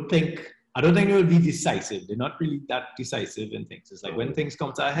 I don't think they will be decisive. They're not really that decisive in things. It's like when things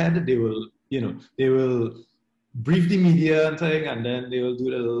come to a head, they will brief the media and thing, and then they will do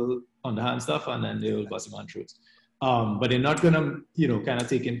the little underhand stuff, and then they will bust him on truths. But they're not gonna, kind of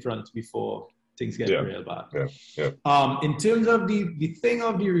take in front before things get real bad. In terms of the thing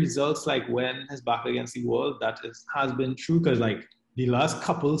of the results, like when his back against the wall, has been true, because like the last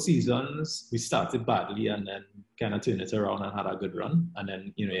couple seasons we started badly and then kind of turned it around and had a good run, and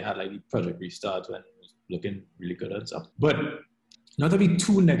then you had like the Project Restart when it was looking really good and stuff. But not to be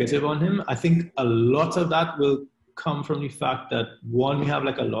too negative on him, I think a lot of that will come from the fact that, one, we have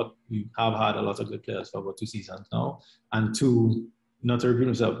had a lot of good players for about 2 seasons now, and two, not to repeat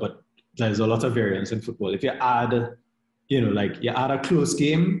myself, but there's a lot of variance in football. If you add, you add a close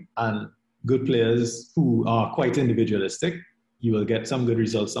game and good players who are quite individualistic, you will get some good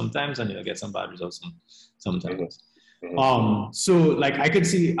results sometimes, and you'll get some bad results sometimes. So like I could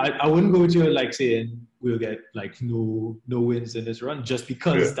see, I wouldn't go with you like saying we'll get like no wins in this run, just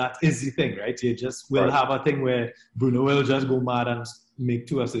because that is the thing, right? You just will have a thing where Bruno will just go mad and make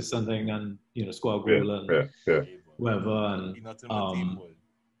 2 assists something, and score a goal and whatever, and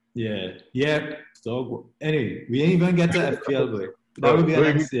So anyway, we ain't even get to FPL, boy. That would be a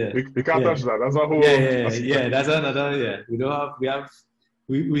next year. We can't touch that. That's a whole. That's another. Yeah,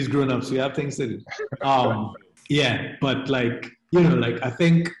 we've grown up, so we have things to do. But I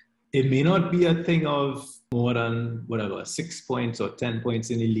think it may not be a thing of more than 6 points or 10 points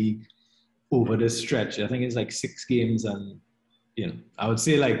in the league over this stretch. I think it's like 6 games, and I would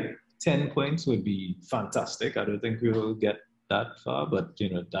say like 10 points would be fantastic. I don't think we will get that far, but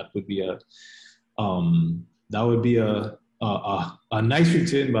that would be a nice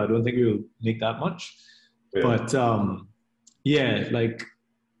return, but I don't think we will make that much. Yeah. But like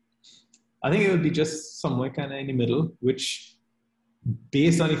I think it would be just somewhere kind of in the middle, which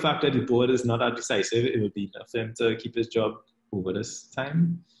based on the fact that the board is not that decisive, it would be enough for him to keep his job over this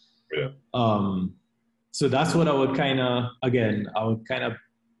time. Yeah. So that's what I would kind of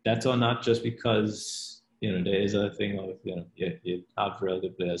bet on that, just because there is a thing of you have real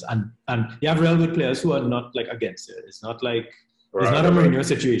good players and you have real good players who are not like against it. It's not like it's not a Mourinho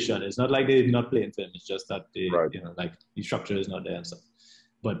situation. It's not like they're not playing for him. It's just that they like the structure is not there and stuff.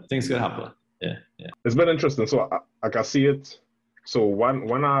 But things could happen. Yeah. It's been interesting. So I can see it. So while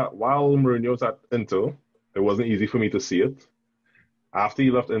Mourinho was at Inter, it wasn't easy for me to see it. After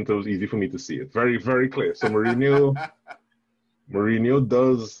he left Inter, it was easy for me to see it. Very, very clear. So Mourinho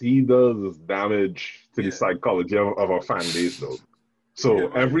does damage to the psychology of our fan base, though.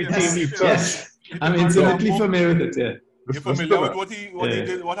 So every team he touches. Yes, I'm intimately familiar with it. Yeah. You're familiar with what he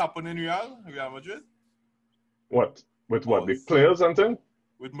did? What happened in Real Madrid? What? With what? The players and things?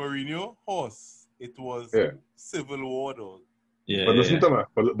 With Mourinho, horse. It was civil war, though. Yeah. But listen to me.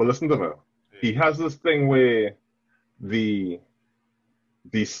 But listen to me. Yeah. He has this thing where the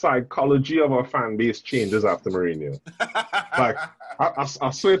psychology of our fan base changes after Mourinho. Like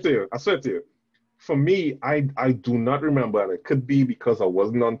I swear to you. For me, I do not remember, and it could be because I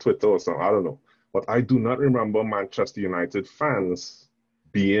wasn't on Twitter or something, I don't know. But I do not remember Manchester United fans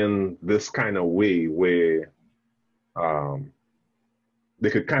being this kind of way where they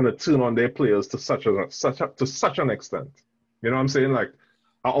could kind of turn on their players to such an extent. You know what I'm saying? Like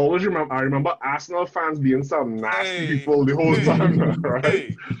I remember Arsenal fans being some nasty people the whole time,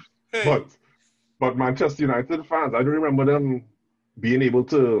 right? But Manchester United fans, I don't remember them being able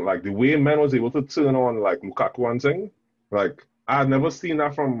to, like, the way men was able to turn on like Lukaku and thing. Like I had never seen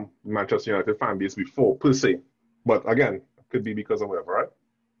that from Manchester United fan base before, per se. But again, it could be because of whatever, right?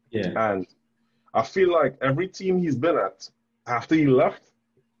 Yeah. And I feel like every team he's been at after he left,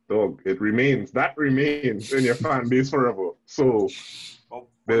 dog, that remains in your fan base forever. So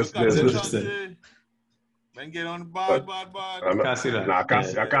there's interesting. Man, get on bad. I can't see that. I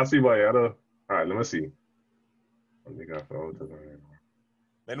can't see why. All right, let me see.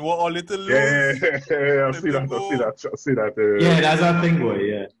 Then what all little lose? Yeah, I see that. Yeah, that's our thing,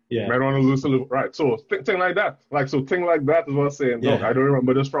 boy. Yeah. Man want to lose a little, right? So thing like that. Thing like that is what I'm saying. Look, I don't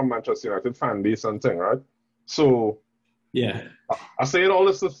remember this from Manchester United fan base and thing, right? So yeah, I say all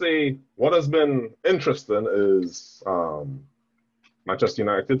this to say what has been interesting is Manchester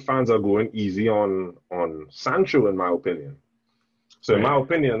United fans are going easy on Sancho, in my opinion. So in my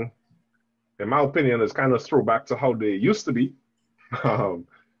opinion, it's kind of throwback to how they used to be.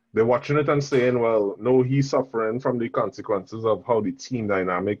 They're watching it and saying, well, no, he's suffering from the consequences of how the team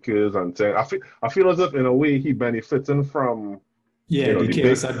dynamic is and thing. I feel as if in a way he benefiting from the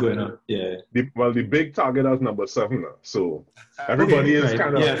chaos that's going on. Yeah. The big target is number 7 now. So everybody is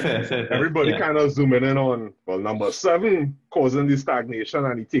kind of everybody kind of zooming in on number 7 causing the stagnation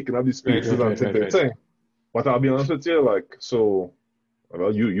and he taking up the spaces and thing. But I'll be honest with you,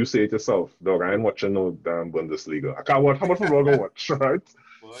 well, you say it yourself, dog. I ain't watching no damn Bundesliga. I can't watch. How much football I watch, right?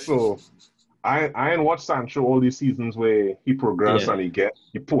 So I ain't watched Sancho all these seasons where he progressed and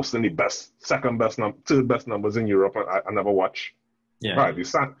he posting the third best numbers in Europe. And I never watch. Yeah. Right.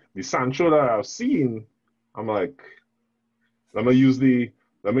 The Sancho that I've seen, I'm like, let me use the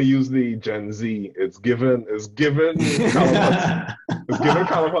Gen Z. It's given Callum Hudson. It's given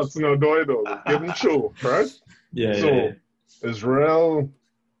Callum Hudson-Odoi though. It's given show, right? Yeah. Israel,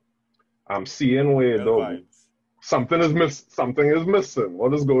 I'm seeing where though something is missing.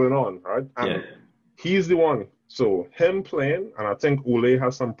 What is going on, right? And he's the one. So him playing, and I think Ole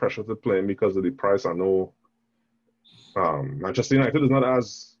has some pressure to play him because of the price. I know Manchester United is not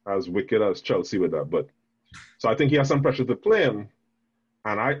as wicked as Chelsea with that, but so I think he has some pressure to play him.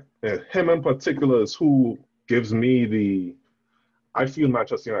 And him in particular is who gives me I feel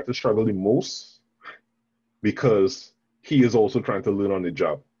Manchester United struggle the most because he is also trying to learn on the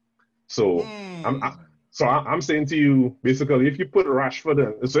job. So I'm saying to you, basically, if you put Rashford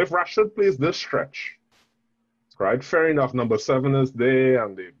in, so if Rashford plays this stretch, right, fair enough, number 7 is there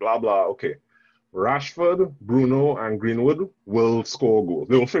and the blah, blah, okay. Rashford, Bruno, and Greenwood will score goals.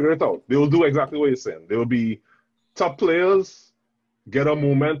 They will figure it out. They will do exactly what you're saying. They will be top players, get a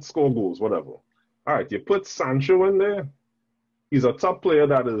moment, score goals, whatever. All right, you put Sancho in there. He's a top player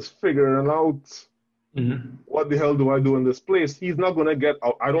that is figuring out what the hell do I do in this place. He's not going to get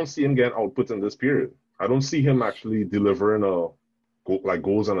out. I don't see him getting output in this period. I don't see him actually delivering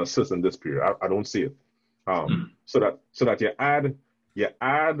goals and assists in this period. I don't see it. So that you add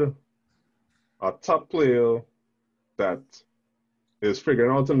a top player that is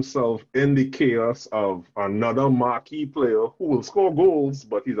figuring out himself in the chaos of another marquee player who will score goals,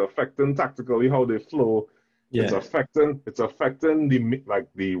 but he's affecting tactically how they flow. Yeah. It's affecting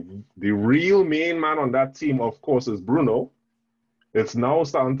the real main man on that team, of course, is Bruno. It's now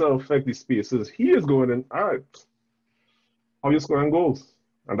starting to affect the spaces. He is going in, all right, how you scoring goals?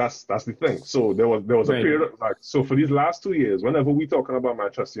 And that's the thing. So there was a period of, so for these last 2 years, whenever we talking about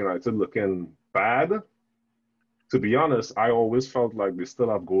Manchester United looking bad, to be honest, I always felt like they still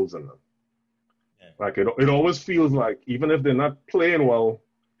have goals in them. Yeah. Like it always feels like even if they're not playing well,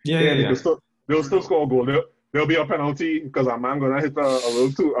 they'll still score a goal. There'll be a penalty because a man gonna hit a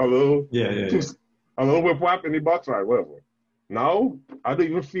little whip whap in the box, right? Whatever. Now I don't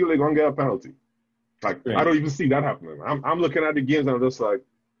even feel they're gonna get a penalty. Like I don't even see that happening. I'm looking at the games and I'm just like,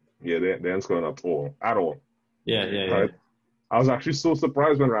 they ain't scoring at all. Right? I was actually so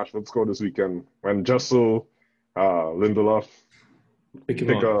surprised when Rashford scored this weekend when just so Lindelof pick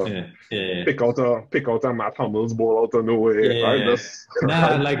out a Matt Hummels ball out of nowhere. Lindelof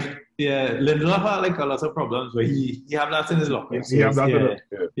had like a lot of problems where he have that in his locker. He have that in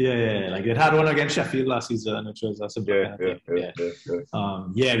it. Like it had one against Sheffield last season, which was a similar kind of thing.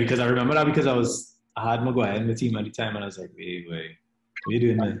 Because I remember that because I had Maguire in the team at the time and I was like, wait, what are you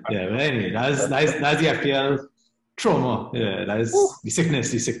doing, man? Yeah, but anyway, that's the FPL trauma. Yeah, that is the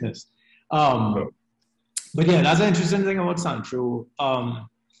sickness. But yeah, that's an interesting thing about Sancho.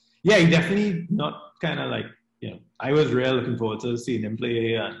 He definitely not kind of like, I was really looking forward to seeing him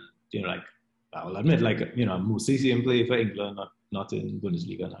play, and I will admit, mostly see him play for England, not in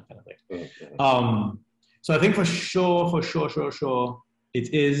Bundesliga and that kind of thing. So I think for sure,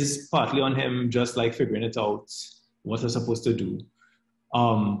 it is partly on him, just like figuring it out what they're supposed to do.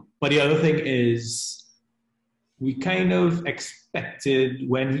 But the other thing is, we kind of expected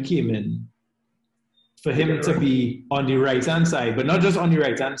when he came in for him to be on the right-hand side, but not just on the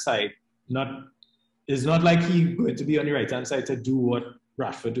right-hand side. It's not like he's going to be on the right-hand side to do what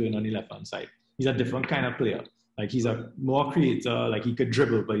Rashford doing on the left-hand side. He's a different kind of player. Like he's a more creator, like he could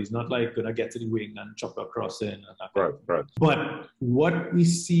dribble, but he's not like going to get to the wing and chop across in. And that right. But what we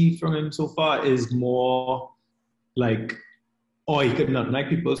see from him so far is more like, he could nutmeg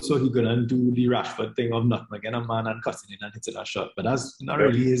people, so he's going to do the Rashford thing of nutmegging a man and cutting in and hitting a shot. But that's not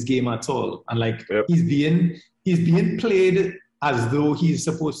really his game at all. And he's being played as though he's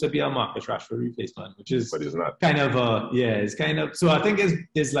supposed to be a Marcus Rashford replacement, which is but he's not. So I think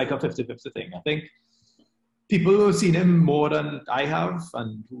it's like a 50-50 thing. I think people who have seen him more than I have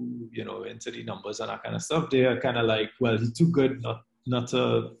and who, into the numbers and that kind of stuff, they are kind of like, well, he's too good not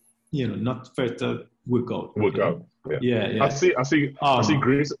for it to work out. Yeah. I see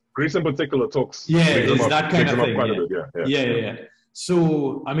Greece in particular talks. It's that kind of thing. Yeah.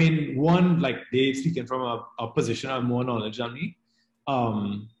 So, I mean, one, like, they speaking from a position of more knowledge than me.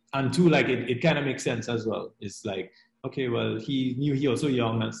 And two, like, it kind of makes sense as well. It's like, okay, well, he knew he was so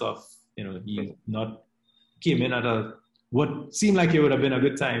young and stuff. He not came in at what seemed like it would have been a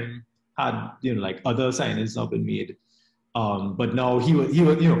good time had, like, other signings not been made. But now he was,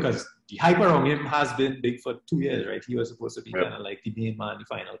 because the hype around him has been big for 2 years, right? He was supposed to be kind of like the main man, the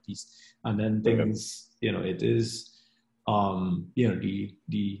final piece. And then things, it is...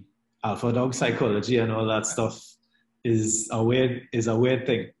 the alpha dog psychology and all that stuff is a weird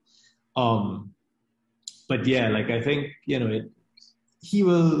thing. But yeah, like I think, he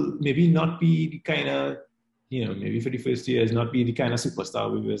will maybe not be the kind of, maybe for the first years, not be the kind of superstar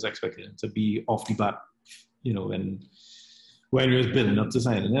we was expecting him to be off the bat, when we was building up to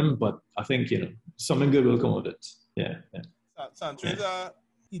signing him. But I think, something good will come out of it. Yeah. Sancho,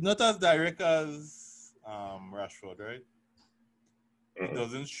 he's not as direct as Rashford, right? He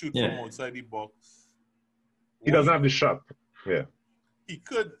doesn't shoot from outside the box. He doesn't have the shot. Yeah. He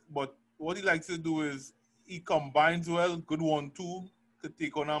could, but what he likes to do is he combines well, good 1-2, could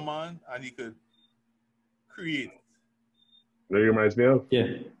take on a man, and he could create. That reminds me of? Yeah.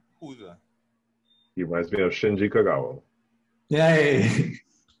 Who's that? He reminds me of Shinji Kagawa. Yeah.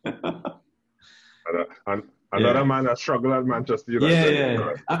 Another man that struggled at Manchester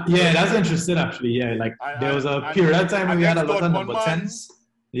United. That's interesting actually. Yeah, like there was a period of time when we had a lot of number 10s.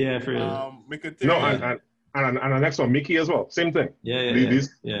 Yeah, for real. And the next one, Mickey as well. Same thing.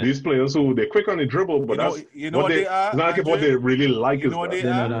 These players who they're quick on the dribble, but what they are. It's not like what they really like is what they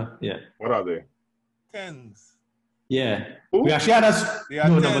are. What are they? 10s. Yeah. Who? We actually had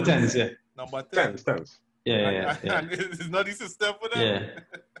number 10s. Yeah. Number 10s. 10s. Yeah. And it's not the system for them.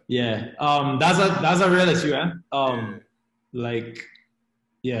 Yeah. That's a real issue, like,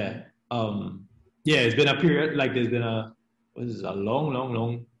 yeah, it's been a period, like there's been a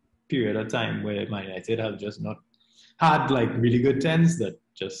long period of time where Man United have just not had like really good tens that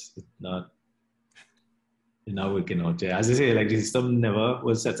just not working out. Yeah, as I say, like the system never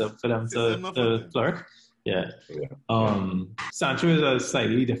was set up for them to flourish. Yeah. Sancho is a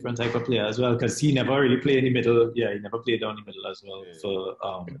slightly different type of player as well because he never really played in the middle. Yeah, he never played down the middle as well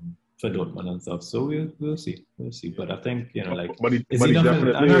for Dortmund and stuff. So we'll see. But I think is he not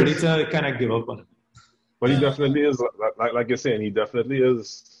ready to kind of give up on him? But he definitely is, like you're saying, he definitely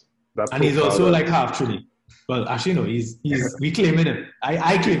is. And he's also like half Trini. Well, actually, no, he's we claiming him.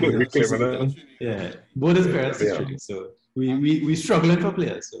 I claim him. We claiming him. Yeah, both his parents are Trini, so we struggling for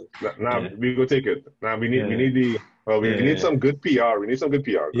players. So we go take it. Now we need some good PR. We need some good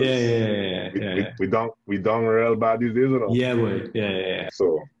PR. We done real bad these days, you know. Yeah, boy. Yeah.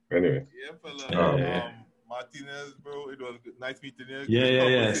 So anyway. Yeah, fella. Martinez, bro, it was nice meeting you.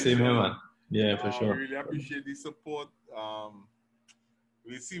 Yeah. Same here, man. Yeah, for sure. Really appreciate the support.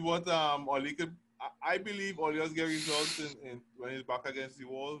 We'll see what Oli could. I believe Oli will get results in when he's back against the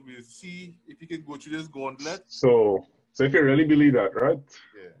wall. We'll see if he can go through this gauntlet. So if you really believe that, right?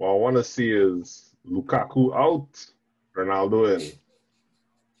 Yeah. What I want to see is Lukaku out, Ronaldo in.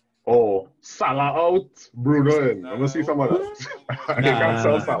 Or Salah out, Bruno in. I'm going to see some of that. You can't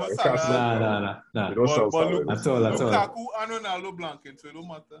sell Salah. Nah. You don't sell Salah. That's all. Lukaku and Ronaldo blanking, so it don't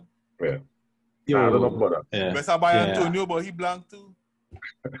matter. Yeah. I don't know about that. Best I buy Antonio, but he blank too.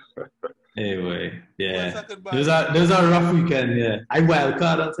 Anyway, yeah. Those are rough weekend, yeah. I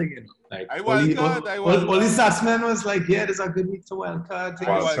wildcard, I'm thinking. Like, Oli Sassman was like, yeah, there's a good week to wildcard.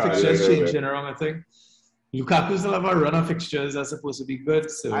 Fixtures changing around, I think. Lukaku still have a run of fixtures that's supposed to be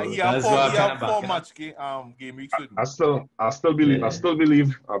good. So he have 4 match game weeks.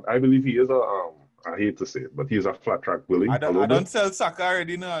 I believe he is I hate to say it, but he's a flat track bully. I don't sell Saka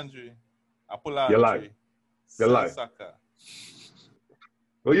already, no, Andre. I pull out. You lie. Saka.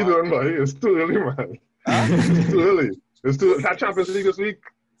 What you doing, buddy? It's too early, man. It's too early. That Champions League this week.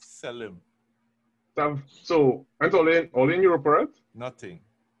 Sell him. So, and all in Europe, right? Nothing.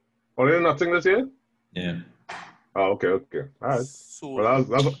 All in nothing this year? Yeah. Oh, okay. All right. So,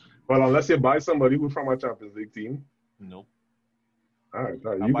 well, unless you buy somebody who's from a Champions League team. Nope. All right.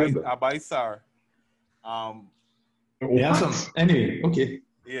 I buy Sar. Anyway, okay.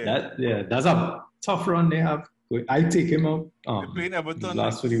 Yeah. That's a tough run they have. I take him out. They're playing Everton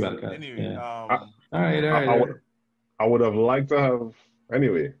last really well. Anyway, all right. I would have liked to have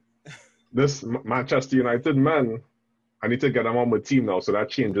this Manchester United man. I need to get him on my team now, so that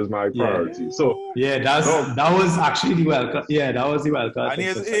changes my priority. So that was actually the wildcard. Yeah, that was the wildcard. And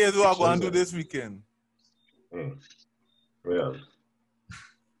here's what I'm going to do this weekend. Yeah.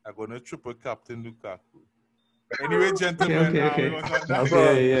 I'm going to triple captain Lukaku. Anyway, gentlemen. Okay. That's not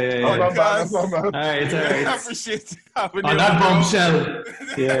bad. All right. I appreciate having on that bombshell.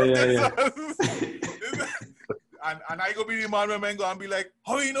 Yeah. And I go be the man when men go and be like,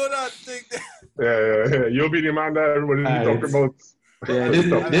 how you know that thing? Yeah. You'll be the man that everybody talking about. Yeah,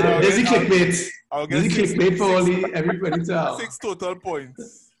 there's the clickbait. There's the clickbait for everybody to have. 6 total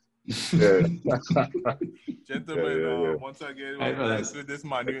points. Yeah. Gentlemen, once again, with this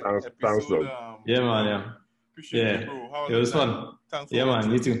Manu episode. Thanks, man. Appreciate it, bro. It was fun. Thanks for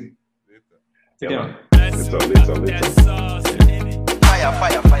watching. You too. Later. Take care, man. Later.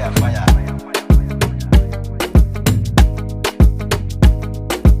 Fire.